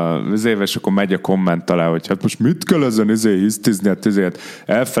 tudod, az éves, akkor megy a komment alá, hogy hát most mit kell ezen hisztizni, hát ezért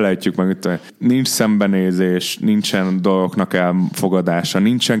elfelejtjük meg. Nincs szembenézés, nincsen dolgoknak elfogadása,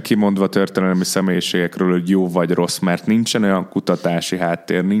 nincsen kimondva történelmi személyiségekről, hogy jó vagy rossz, mert nincsen olyan kutatási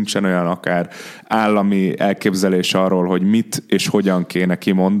háttér, nincsen olyan akár állami elképzelés arról, hogy mit és hogyan kéne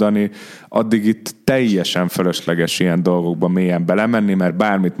kimondani, addig itt teljesen fölösleges ilyen dolgokba mélyen belemenni, mert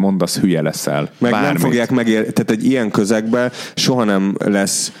bármit mondasz, hülye leszel. Meg nem fogják tehát egy ilyen közegben soha nem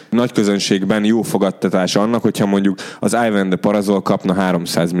lesz nagy közönségben jó fogadtatás annak, hogyha mondjuk az Ivan The Parazol kapna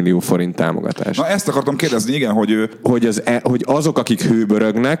 300 millió forint támogatást. Na ezt akartam kérdezni, igen, hogy azok, akik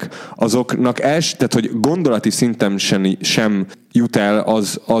hőbörögnek, azoknak tehát hogy gondolati szinten sem jut el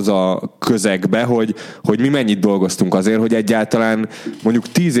az a közegbe, hogy mi mennyit dolgoztunk azért, hogy egyáltalán mondjuk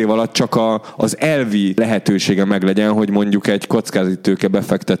 10 év alatt csak az elvi lehetősége meglegyen, hogy mondjuk egy kockázatitőke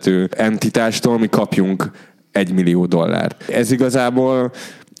befektető entitástól mi kapjunk $1 millió. Ez igazából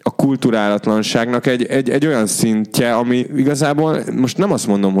a kulturálatlanságnak egy olyan szintje, ami igazából most nem azt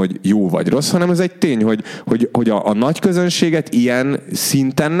mondom, hogy jó vagy rossz, hanem ez egy tény, hogy a nagy közönséget ilyen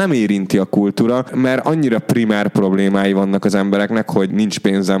szinten nem érinti a kultúra, mert annyira primár problémái vannak az embereknek, hogy nincs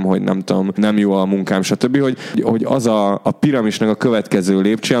pénzem, hogy nem tudom, nem jó a munkám, stb., hogy az a piramisnak a következő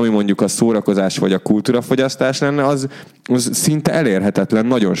lépcső, ami mondjuk a szórakozás vagy a kultúrafogyasztás lenne, az szinte elérhetetlen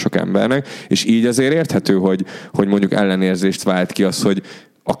nagyon sok embernek, és így azért érthető, hogy mondjuk ellenérzést vált ki az, hogy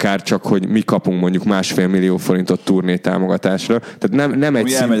akár csak, hogy mi kapunk mondjuk 1,5 millió forintot turné támogatásra. Tehát nem egy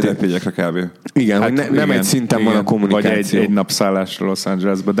szinten... kb. Igen, hát nem egy szinten van a kommunikáció. Vagy egy napszállásra Los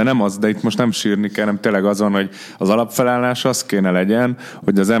Angelesbe, de nem az, de itt most nem sírni kell, nem tényleg azon, hogy az alapfelállás az kéne legyen,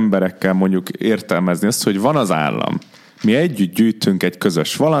 hogy az emberekkel mondjuk értelmezni azt, hogy van az állam. Mi együtt gyűjtünk egy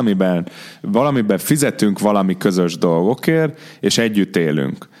közös valamiben fizetünk valami közös dolgokért, és együtt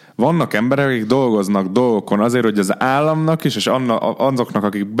élünk. Vannak emberek, akik dolgoznak dolgokon azért, hogy az államnak is, és azoknak,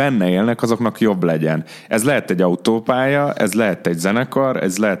 akik benne élnek, azoknak jobb legyen. Ez lehet egy autópálya, ez lehet egy zenekar,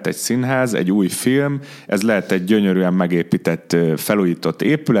 ez lehet egy színház, egy új film, ez lehet egy gyönyörűen megépített, felújított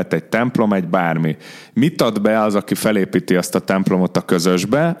épület, egy templom, egy bármi. Mit ad be az, aki felépíti azt a templomot a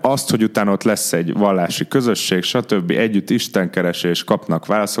közösbe? Azt, hogy utána ott lesz egy vallási közösség, stb. Együtt istenkeresés, kapnak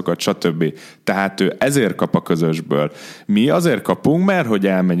válaszokat, stb. Tehát ő ezért kap a közösből. Mi azért kapunk, mert hogy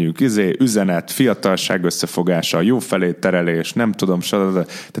elmenjünk üzenet, fiatalság összefogása, jó felé terelés, nem tudom, stb.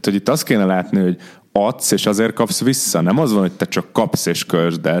 Tehát, hogy itt azt kéne látni, hogy adsz, és azért kapsz vissza. Nem az van, hogy te csak kapsz és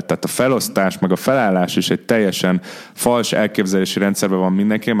költsd el. Tehát a felosztás, meg a felállás is egy teljesen fals elképzelési rendszerben van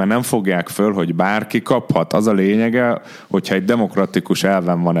mindenki, mert nem fogják föl, hogy bárki kaphat. Az a lényege, hogyha egy demokratikus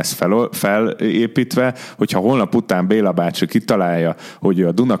elven van ez felépítve, hogyha holnap után Béla bácsi kitalálja, hogy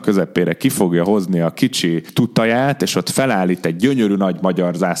a Duna közepére ki fogja hozni a kicsi tutaját, és ott felállít egy gyönyörű nagy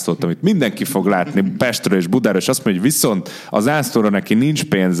magyar zászlót, amit mindenki fog látni Pestről és Budáról, és azt mondja, hogy viszont a zászlóra neki nincs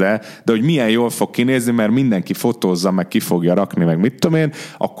pénze, de hogy milyen jól fog kinézni, mert mindenki fotózza, meg ki fogja rakni, meg mit tudom én,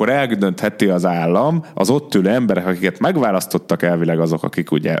 akkor eldöntheti az állam, az ott ülő emberek, akiket megválasztottak elvileg azok,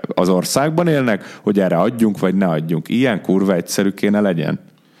 akik ugye az országban élnek, hogy erre adjunk, vagy ne adjunk. Ilyen kurva egyszerű kéne legyen.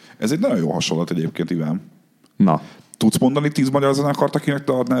 Ez egy nagyon jó hasonlat egyébként, Iván. Na. Tudsz mondani 10 magyar zenekart, akinek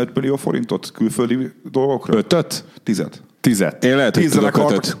te adnál 5 millió forintot külföldi dolgokra? 5-öt? 10. Én lehet, hogy 10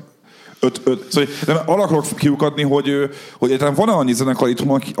 zenekart. 5. Szóval arra akarok kiukadni, hogy egyáltalán van-e annyi zenekar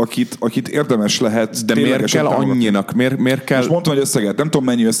itthon, akit érdemes lehet. De miért kell annyinak? Miért kell... Most mondtam, hogy összeget. Nem tudom,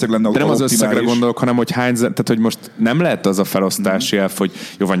 mennyi összeg lenne. De nem az összegre gondolok, hanem hogy tehát hogy most nem lehet az a felosztási elv, hogy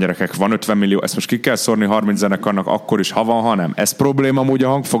jó van gyerekek, van 50 millió, ezt most ki kell szórni 30 zenekarnak akkor is, ha van, ha nem. Ez probléma amúgy a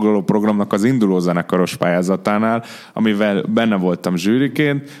hangfoglaló programnak az induló zenekaros pályázatánál, amivel benne voltam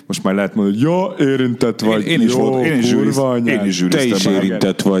zsűriként. Most már lehet mondani, hogy ja, érintett vagy. Én is zsűriztem. Te is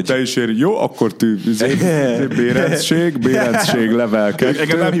érintett vagy. Te is jó, akkor bérenctség levelkek.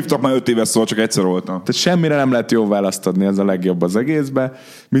 Engem nem hívtak már 5 éves, szóval csak egyszer voltam. Tehát semmire nem lehet jó választ adni, ez a legjobb az egészbe.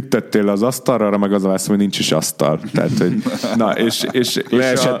 Mit tettél az asztalra, arra meg az a válasz, hogy nincs is asztal. Tehát, hogy, na, és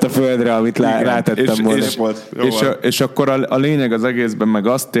leesett a földre, amit rátettem volna. És akkor a lényeg az egészben meg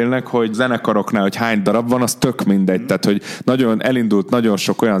azt tényleg, hogy zenekaroknál, hogy hány darab van, az tök mindegy. Tehát, hogy elindult nagyon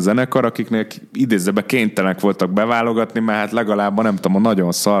sok olyan zenekar, akiknek idézőben kénytelenek voltak beválogatni, mert hát legalább nem tudom, a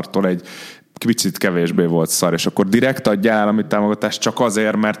nagyon szartól egy picit kevésbé volt szar, és akkor direkt adja állami támogatást csak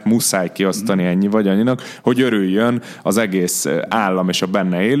azért, mert muszáj kiosztani ennyi vagy annyinak, hogy örüljön az egész állam és a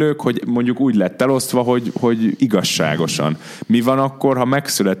benne élők, hogy mondjuk úgy lett elosztva, hogy igazságosan. Mi van akkor, ha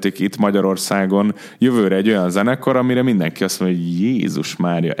megszületik itt Magyarországon jövőre egy olyan zenekar, amire mindenki azt mondja, hogy Jézus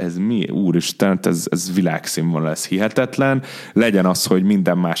Mária, ez mi? Úristen, ez világszínvonal, ez hihetetlen. Legyen az, hogy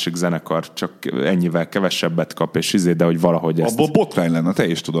minden másik zenekar csak ennyivel kevesebbet kap, és de hogy valahogy ezt... Abból botrány lenne, te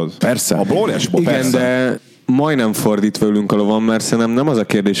is tudod. Persze. Igen, persze. De majdnem fordítva ülünk a lovon, mert szerintem nem az a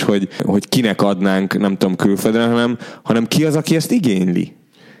kérdés, hogy kinek adnánk, nem tudom, külföldre, hanem ki az, aki ezt igényli.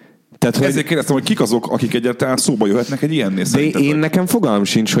 Tehát, ezért kérdeztem, hogy kik azok, akik egyáltalán szóba jöhetnek egy ilyennél. De én nekem fogalmam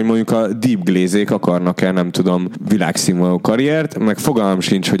sincs, hogy mondjuk a Deep Glaze-ék akarnak-e, nem tudom, világszínvonalú karriert, meg fogalmam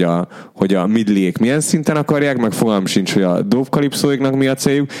sincs, hogy a Midliék milyen szinten akarják, meg fogalmam sincs, hogy a Dove Calypsoéknak mi a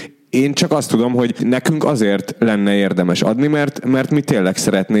céljuk. Én csak azt tudom, hogy nekünk azért lenne érdemes adni, mert mi tényleg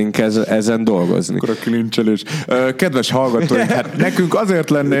szeretnénk ezen dolgozni. Akkor a klincselés. Kedves hallgatóink, hát nekünk azért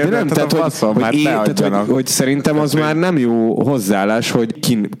lenne érdemes, hogy szerintem az már nem jó hozzáállás, hogy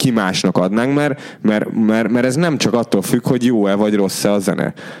ki másnak adnánk, mert ez nem csak attól függ, hogy jó-e vagy rossz-e a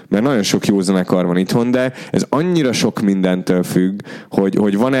zene. Mert nagyon sok jó zenekar van itthon, de ez annyira sok mindentől függ,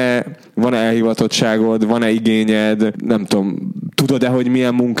 hogy van-e elhivatottságod, van-e igényed, nem tudom, tudod-e, hogy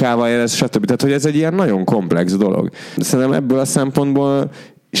milyen munkával jelez, stb. Tehát, hogy ez egy ilyen nagyon komplex dolog. De szerintem ebből a szempontból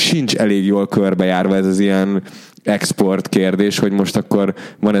sincs elég jól körbejárva ez az ilyen export kérdés, hogy most akkor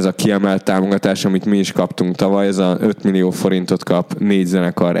van ez a kiemelt támogatás, amit mi is kaptunk tavaly, ez a 5 millió forintot kap 4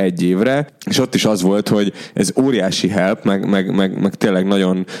 zenekar egy évre, és ott is az volt, hogy ez óriási help, meg tényleg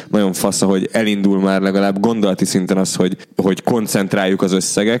nagyon, nagyon fasz, hogy elindul már legalább gondolati szinten az, hogy koncentráljuk az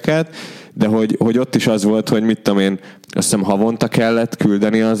összegeket, de hogy ott is az volt, hogy mit tudom én, azt hiszem havonta kellett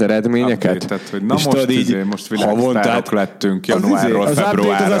küldeni az eredményeket. Tehát, hogy na most így most világsztárok lettünk januárról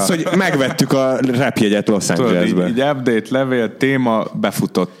februárra. Az hogy megvettük a repjegyet Los Angelesbe. Így update, levél, téma,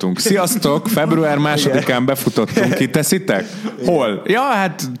 befutottunk. Sziasztok, február 2-án befutottunk. Ki teszitek? Hol? Ja,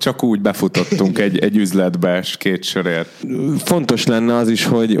 hát csak úgy befutottunk egy üzletbe 2 sörért. Fontos lenne az is,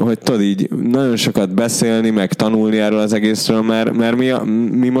 hogy tudod így nagyon sokat beszélni, meg tanulni erről az egészről, mert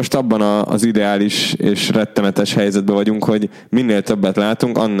mi most abban az ideális és rettenetes helyzetben vagyunk, hogy minél többet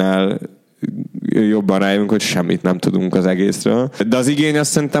látunk, annál jobban rájövünk, hogy semmit nem tudunk az egészről. De az igény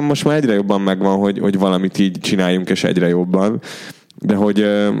azt szerintem most már egyre jobban megvan, hogy valamit így csináljunk, és egyre jobban. De hogy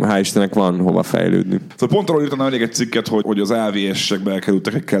hál' Istennek van hova fejlődni. Szóval pont arról írtam egy cikket, hogy az AVS-ekbe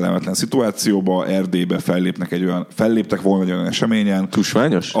elkerültek egy kellemetlen szituációba, Erdélybe felléptek volna egy olyan eseményen.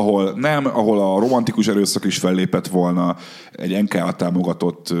 Tusványos? Ahol a romantikus erőszak is fellépett volna egy NK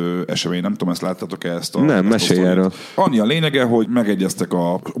támogatott esemény. Nem tudom, ezt láttátok-e ezt a... Nem, mesélj erről. Annyi a lényege, hogy megegyeztek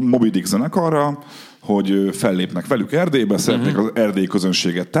a Moby Dick zenekarra, hogy fellépnek velük Erdélybe, szeretnék az erdélyi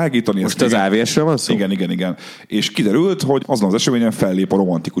közönséget tágítani. Most az AVS-ről van szó? Igen. És kiderült, hogy azon az eseményen fellép a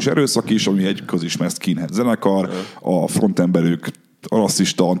romantikus erőszak is, ami egy közismert skinhead zenekar, a frontemberük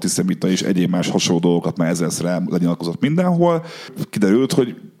rasszista, antiszemita és egyéb más hasonló dolgokat már ezerszer lenyilatkozott mindenhol. Kiderült,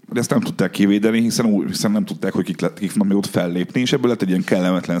 hogy ezt nem tudták kivédeni, hiszen nem tudták, hogy kik fognak még ott fellépni, és ebből lett egy ilyen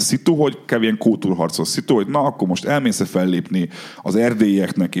kellemetlen szitu, hogy kb. Ilyen kultúrharcos szitu, hogy na, akkor most elmész fellépni az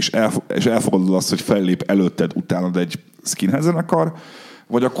erdélyieknek, és elfogadod azt, hogy fellép előtted, utánad egy skinhead zenekar,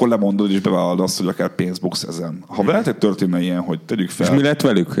 vagy akkor lemondod és bevállalod azt, hogy akár pénzbox ezen. Ha veletek történne ilyen, hogy tegyük fel... És mi lett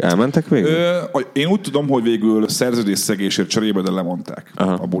velük? Elmentek végül? Én úgy tudom, hogy végül szerződésszegésért cserébe, de lemondták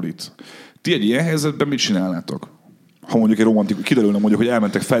a bulit. Ti egy ilyen helyzetben mit csinálnátok? Ha mondjuk egy romantikus, kiderülne mondjuk, hogy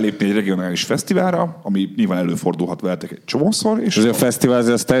elmentek fellépni egy regionális fesztiválra, ami nyilván előfordulhat veletek egy csomószor. És ez a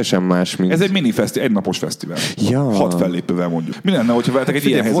fesztivál, ez teljesen más, mint... Ez egy mini fesztivál, egy napos fesztivál. Ja. 6 fellépővel mondjuk. Mi lenne, hogyha veletek egy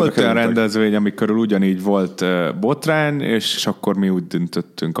ilyen helyzetbe volt olyan rendezvény, amikor ugyanígy volt botrány, és akkor mi úgy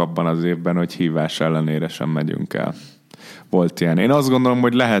döntöttünk abban az évben, hogy hívás ellenére sem megyünk el. Volt ilyen. Én azt gondolom,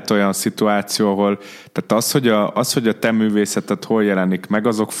 hogy lehet olyan szituáció, ahol tehát az, hogy a te művészeted hol jelenik meg,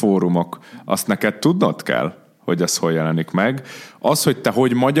 azok fórumok. Azt neked tudnod kell, hogy az hol jelenik meg. Az, hogy te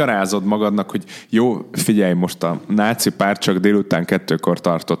hogy magyarázod magadnak, hogy jó, figyelj, most a náci párt csak délután 2-kor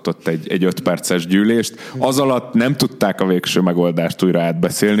tartott ott egy 5 perces gyűlést, az alatt nem tudták a végső megoldást újra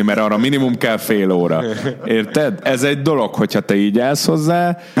átbeszélni, mert arra minimum kell fél óra. Érted? Ez egy dolog, hogyha te így állsz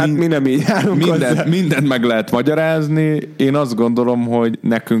hozzá. Hát mi nem így állunk hozzá. Mindent meg lehet magyarázni. Én azt gondolom, hogy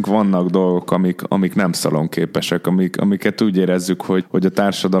nekünk vannak dolgok, amik nem szalonképesek, amiket úgy érezzük, hogy a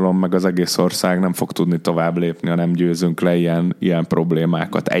társadalom meg az egész ország nem fog tudni tovább lépni, ha nem győzünk le ilyen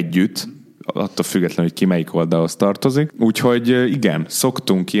problémákat együtt, attól függetlenül, hogy ki melyik oldalhoz tartozik. Úgyhogy igen,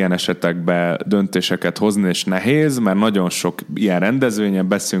 szoktunk ilyen esetekben döntéseket hozni, és nehéz, mert nagyon sok ilyen rendezvényen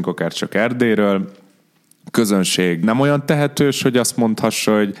beszélünk akár csak Erdélyről, közönség nem olyan tehetős, hogy azt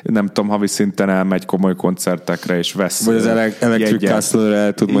mondhassa, hogy nem tudom, havi szinten elmegy komoly koncertekre, és vesz vagy az Electric Castle-re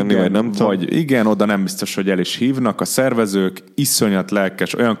el tud menni, vagy nem tudom. Vagy igen, oda nem biztos, hogy el is hívnak a szervezők, iszonyat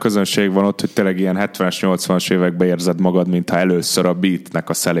lelkes, olyan közönség van ott, hogy tényleg ilyen 70-es, 80-as években érzed magad, mintha először a beatnek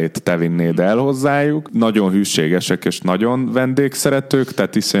a szelét te vinnéd el hozzájuk. Nagyon hűségesek és nagyon vendégszeretők,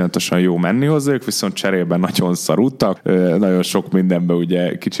 tehát iszonyatosan jó menni hozzájuk, viszont cserében nagyon szarultak, nagyon sok mindenben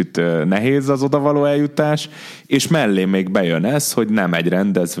ugye kicsit nehéz az odavaló eljutás, és mellé még bejön ez, hogy nem egy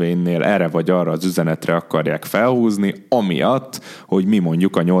rendezvénynél erre vagy arra az üzenetre akarják felhúzni, amiatt, hogy mi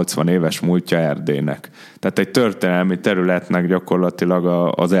mondjuk a 80 éves múltja Erdélynek. Tehát egy történelmi területnek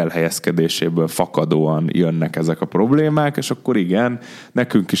gyakorlatilag az elhelyezkedéséből fakadóan jönnek ezek a problémák, és akkor igen,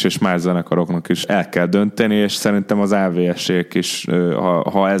 nekünk is és más zenekaroknak is el kell dönteni, és szerintem az AVS-ék is,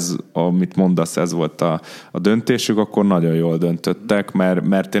 ha ez, amit mondasz, ez volt a döntésük, akkor nagyon jól döntöttek,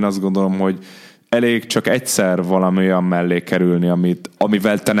 mert én azt gondolom, hogy elég csak egyszer valami olyan mellé kerülni,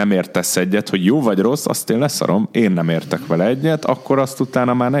 amivel te nem értesz egyet, hogy jó vagy rossz, azt én leszarom, én nem értek vele egyet, akkor azt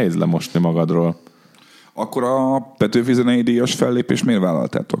utána már nehéz lemosni magadról. Akkor a Petőfi zenei díjas fellépést miért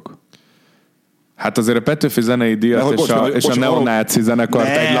vállaltátok? Hát azért a Petőfi zenei díjat és a neonáci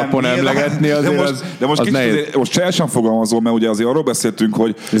zenekart egy lapon emlegetni azért de most kicsit azért, most cselsen fogalmazol, mert ugye azért arról beszéltünk,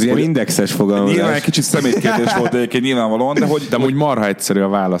 hogy... Ez ilyen indexes fogalmazás. Nyilván egy kicsit szemétkérdés volt egyébként nyilvánvalóan, de úgy marha egyszerű a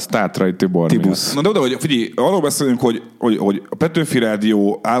válasz. Tátrai Tibor. Tibusz. Na de hogy figyelj, arról beszélünk, hogy a Petőfi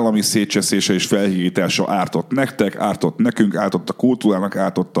Rádió állami szétcseszése és felhígítása ártott nektek, ártott nekünk, ártott a kultúrának,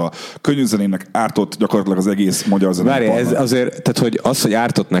 ártott a könnyűzenének, ártott gyakorlatilag az egész magyar zenének. Várj, ez azért, tehát hogy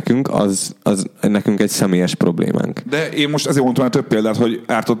ártott nekünk, az nekünk egy személyes problémánk. De én most ezért mondtam el több példát, hogy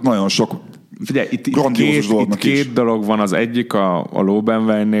ártott nagyon sok Figyelj, itt két dolog van. Az egyik a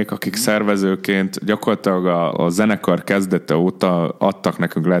Lobenweinnék, akik szervezőként gyakorlatilag a zenekar kezdete óta adtak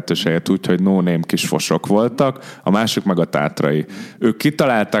nekünk lehetőséget úgy, hogy no-name kis fosok voltak, a másik meg a Tátrai. Ők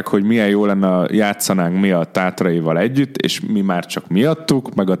kitalálták, hogy milyen jó lenne játszanánk mi a Tátraival együtt, és mi már csak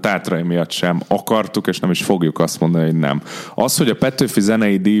miattuk, meg a Tátrai miatt sem akartuk, és nem is fogjuk azt mondani, hogy nem. Az, hogy a Petőfi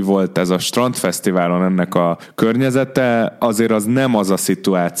zenei díj volt ez a Strandfesztiválon ennek a környezete, azért az nem az a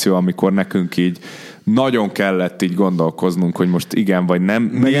szituáció, amikor nekünk így nagyon kellett így gondolkoznunk, hogy most igen vagy nem.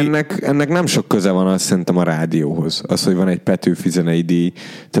 Meg ennek nem sok köze van azt szerintem a rádióhoz. Az, hogy van egy Petőfi zenei díj.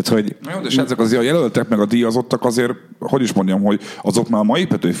 Tehát, hogy... Na jó, de ezek azért a jelöltek meg a díjazottak azért, hogy is mondjam, hogy azok már a mai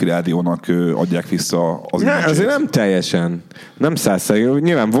Petőfi rádiónak adják vissza az imacsét. Azért nem teljesen. Nem 100%.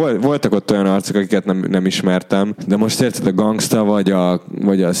 Nyilván voltak ott olyan arcok, akiket nem ismertem, de most érted a Gangsta,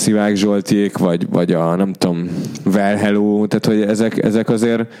 vagy a Szivák Zsoltiék, vagy a nem tudom, Well Hello, tehát hogy ezek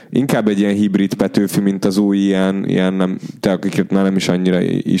azért inkább egy ilyen hibrid Petőfi, mint az új ilyen nem, te akiket már nem is annyira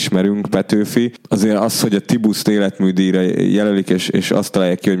ismerünk, Petőfi. Azért az, hogy a Tibuszt életműdíjra jelölik, és azt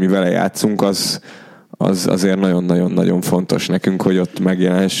találják ki, hogy mi vele játszunk, az azért nagyon-nagyon-nagyon fontos nekünk, hogy ott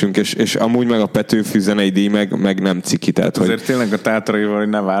megjelenhessünk, és amúgy meg a Petőfi zenei díj meg nem ciki. Tehát, azért hogy... tényleg a Tátraival, hogy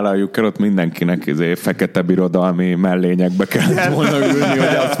ne vállaljuk el, ott mindenkinek fekete birodalmi mellényekbe kellett volna ülni,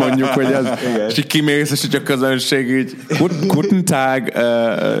 hogy azt mondjuk, hogy ez, és így kimész, és hogy a közönség így guten Tag,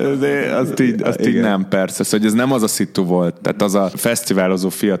 azt így nem, persze. Szóval, hogy ez nem az a szitu volt, tehát az a fesztiválozó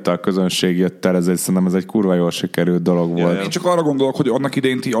fiatal közönség jött el, ezért szerintem ez egy kurva jól sikerült dolog volt. Én csak arra gondolok, hogy annak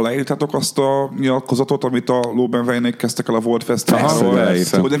idején ti aláírtátok azt a nyilatkozatot, amit a Lobenweinék kezdtek el a Volt Fesztiválról.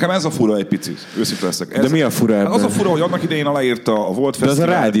 Hogy nekem ez a fura egy picit. Őszinte leszek. De mi a fura ebben? Hát az a fura, hogy annak idején aláírta a Volt Fesztivál.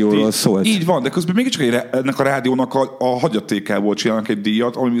 De az a rádióról szólt. Így van, de közben mégiscsak ennek a rádiónak a hagyatékából csinálnak egy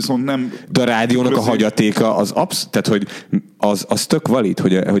díjat, ami viszont nem... De a rádiónak a hagyatéka az tehát hogy az tök valid,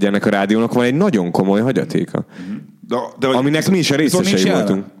 hogy ennek a rádiónak van egy nagyon komoly hagyatéka. De aminek mi is a részesei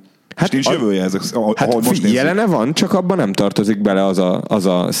voltunk. Hát nincs jövője ezek, jelene van, csak abban nem tartozik bele az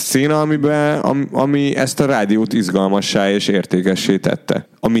a széna, ami ezt a rádiót izgalmassá és értékessé tette.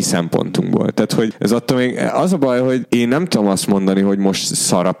 A mi szempontunkból. Tehát, hogy ez attól még az a baj, hogy én nem tudom azt mondani, hogy most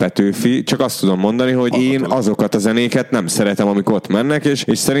szar a Petőfi, csak azt tudom mondani, hogy én azokat a zenéket nem szeretem, amik ott mennek, és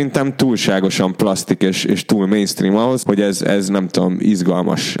szerintem túlságosan plastik és túl mainstream ahhoz, hogy ez nem tudom,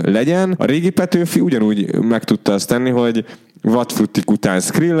 izgalmas legyen. A régi Petőfi ugyanúgy meg tudta azt tenni, hogy Vadfruttik után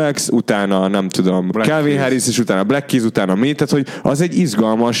Skrillex, utána nem tudom, Calvin Harris, és utána Black Keys, utána mi, tehát hogy az egy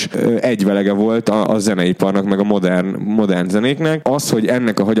izgalmas egyvelege volt a zeneiparnak, meg a modern zenéknek. Az, hogy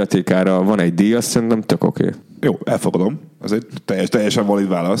ennek a hagyatékára van egy díj, azt szerintem tök oké. Jó, elfogadom. Ez egy teljesen valid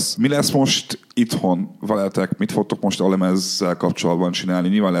válasz. Mi lesz most itthon veletek? Mit fogtok most a lemezzel kapcsolatban csinálni?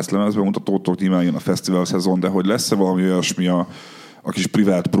 Nyilván lesz lemezbemutatótok, nyilván jön a fesztivál szezon, de hogy lesz-e valami olyasmi a kis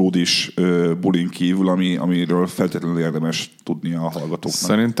privát bródis bulin kívül, amiről feltétlenül érdemes tudni a hallgatóknak?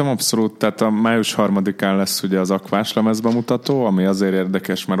 Szerintem abszolút, tehát a május 3-án lesz ugye az Akvás lemezbemutató, ami azért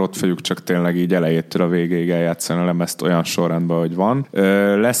érdekes, mert ott fogjuk csak tényleg így elejétől a végéig eljátszani a lemezt olyan sorrendben, hogy van.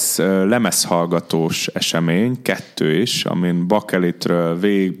 Lesz lemezhallgatós esemény, 2 is, amin Bakelitről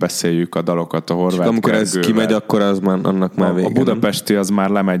végigbeszéljük a dalokat a Horváth Gergővel. Amikor ez kimegy, akkor az már, annak már vége. A budapesti az már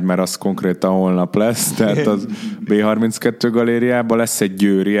lemegy, mert az konkrétan holnap lesz, tehát az B32 galériában lesz egy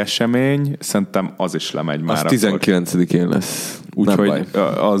győri esemény, szerintem az is lemegy már. Az 19-én lesz. Úgyhogy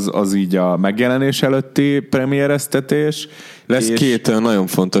az így a megjelenés előtti premiereztetés. Lesz 2 nagyon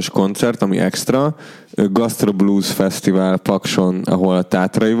fontos koncert, ami extra. Gastro Blues Fesztivál Pakson, ahol a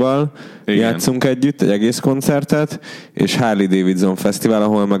Tátraival játszunk együtt egy egész koncertet, és Harley Davidson Fesztivál,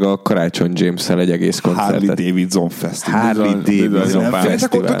 ahol meg a Karácsony James-szel egy egész koncertet. Harley Davidson Fesztivál. Harley Davidson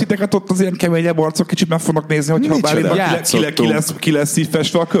Fesztivál. Akkor titeket ott az ilyen keményebb arcok kicsit meg fognak nézni, hogyha ki lesz így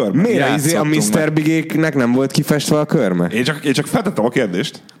festve a körme. Miért? A Mr. Bigéknek nem volt kifestve a körme? Én csak feltettem a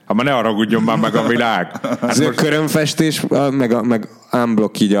kérdést. Hát már ne haragudjon már meg a világ. Hát a körömfestés, meg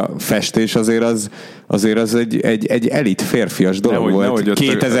unblock így a festés azért az egy elit férfias dolog volt.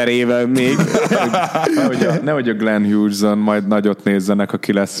 2000 éve még. Nehogy a Glenn Hugheson majd nagyot nézzenek,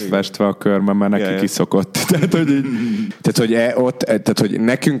 aki lesz festve a körme, mert neki kiszokott. Tehát, hogy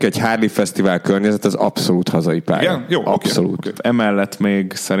nekünk egy Harley Fesztivál környezet az abszolút hazai pálya. Igen? Jó, abszolút. Okay. Emellett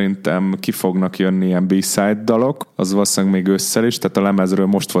még szerintem ki fognak jönni ilyen B-side dalok, az valószínűleg még ősszel is, tehát a lemezről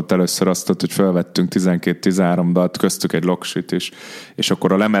most volt először azt, hogy felvettünk 12-13 dalt, köztük egy loksit is, és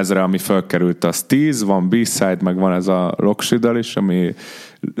akkor a lemezre, ami felkerült, az 10, van B-side, meg van ez a Rocksidal is, ami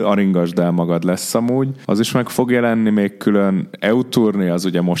aringasd el magad lesz amúgy. Az is meg fog jelenni még külön. EU-turné, az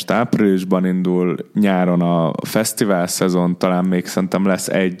ugye most áprilisban indul, nyáron a fesztivál szezon, talán még szerintem lesz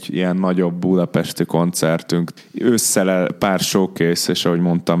egy ilyen nagyobb budapesti koncertünk. Ősszel pár showcase, és ahogy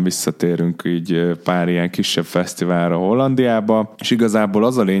mondtam, visszatérünk így pár ilyen kisebb fesztiválra Hollandiába, és igazából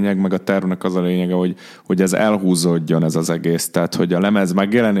az a lényeg, meg a tervnek az a lényege, hogy ez elhúzódjon ez az egész, tehát hogy a lemez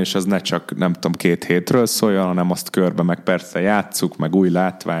megjelenés az ne csak, nem tudom, 2 hétről szóljon, hanem azt körbe, meg persze játsszuk, meg új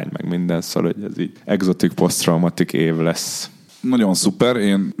látvány, meg minden, szóval, hogy ez így exotic post-traumatic év lesz. Nagyon szuper,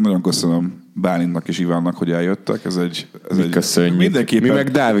 én nagyon köszönöm Bálintnak és Ivánnak, hogy eljöttek. Ez egy köszönjük. Mindenképpen, mi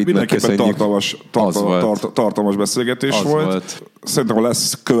meg Dávidnak köszönjük. tartalmas beszélgetés volt. Szerintem, ha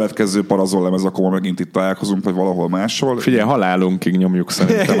lesz következő Parazol lemez, akkor megint itt találkozunk, vagy valahol máshol. Figyelj, halálunkig nyomjuk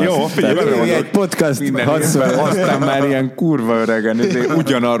szerintem. Jó, figyelj, egy podcast. Aztán már ilyen kurva öregen,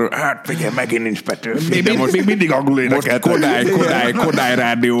 ugyanarról, hát figyelj, megint nincs Pető. Még mindig angol énekeltek. Kodály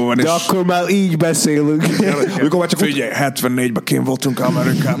rádió van. De akkor már így beszélünk. Figyelj, 74-ben kint voltunk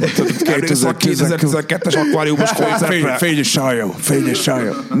Amerikában. 2012-es akváriumos koncertre. Figyelj,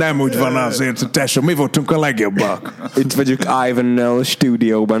 sajó. Nem úgy van azért, tesó, mi voltunk a legjobbak. Itt vagyunk Ivan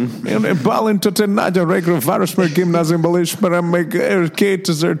stúdióban. Én Bálintot egy nagyon régen Városmai Gimnáziumban ismerem, még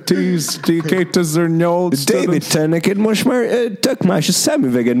 2010, 2008. David, te neked most már tök más a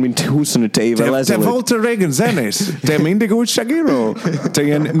szemüveged, mint 25 évvel ezelőtt. Te voltál régen zenész. Te mindig újságíró. Te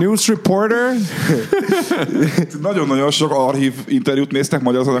ilyen news reporter. Nagyon-nagyon sok archív interjút néztek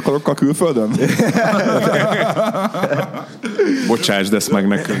magyar zenekarokkal külföldön? Bocsásd ezt meg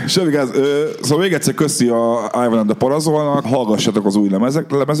nekünk. Semmi gáz. Szóval még egyszer köszi a Ivan The Parazolnak, hallgassatok az új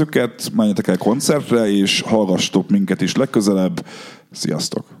lemezüket, menjetek el koncertre, és hallgassatok minket is legközelebb.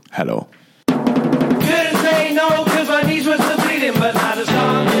 Sziasztok! Hello!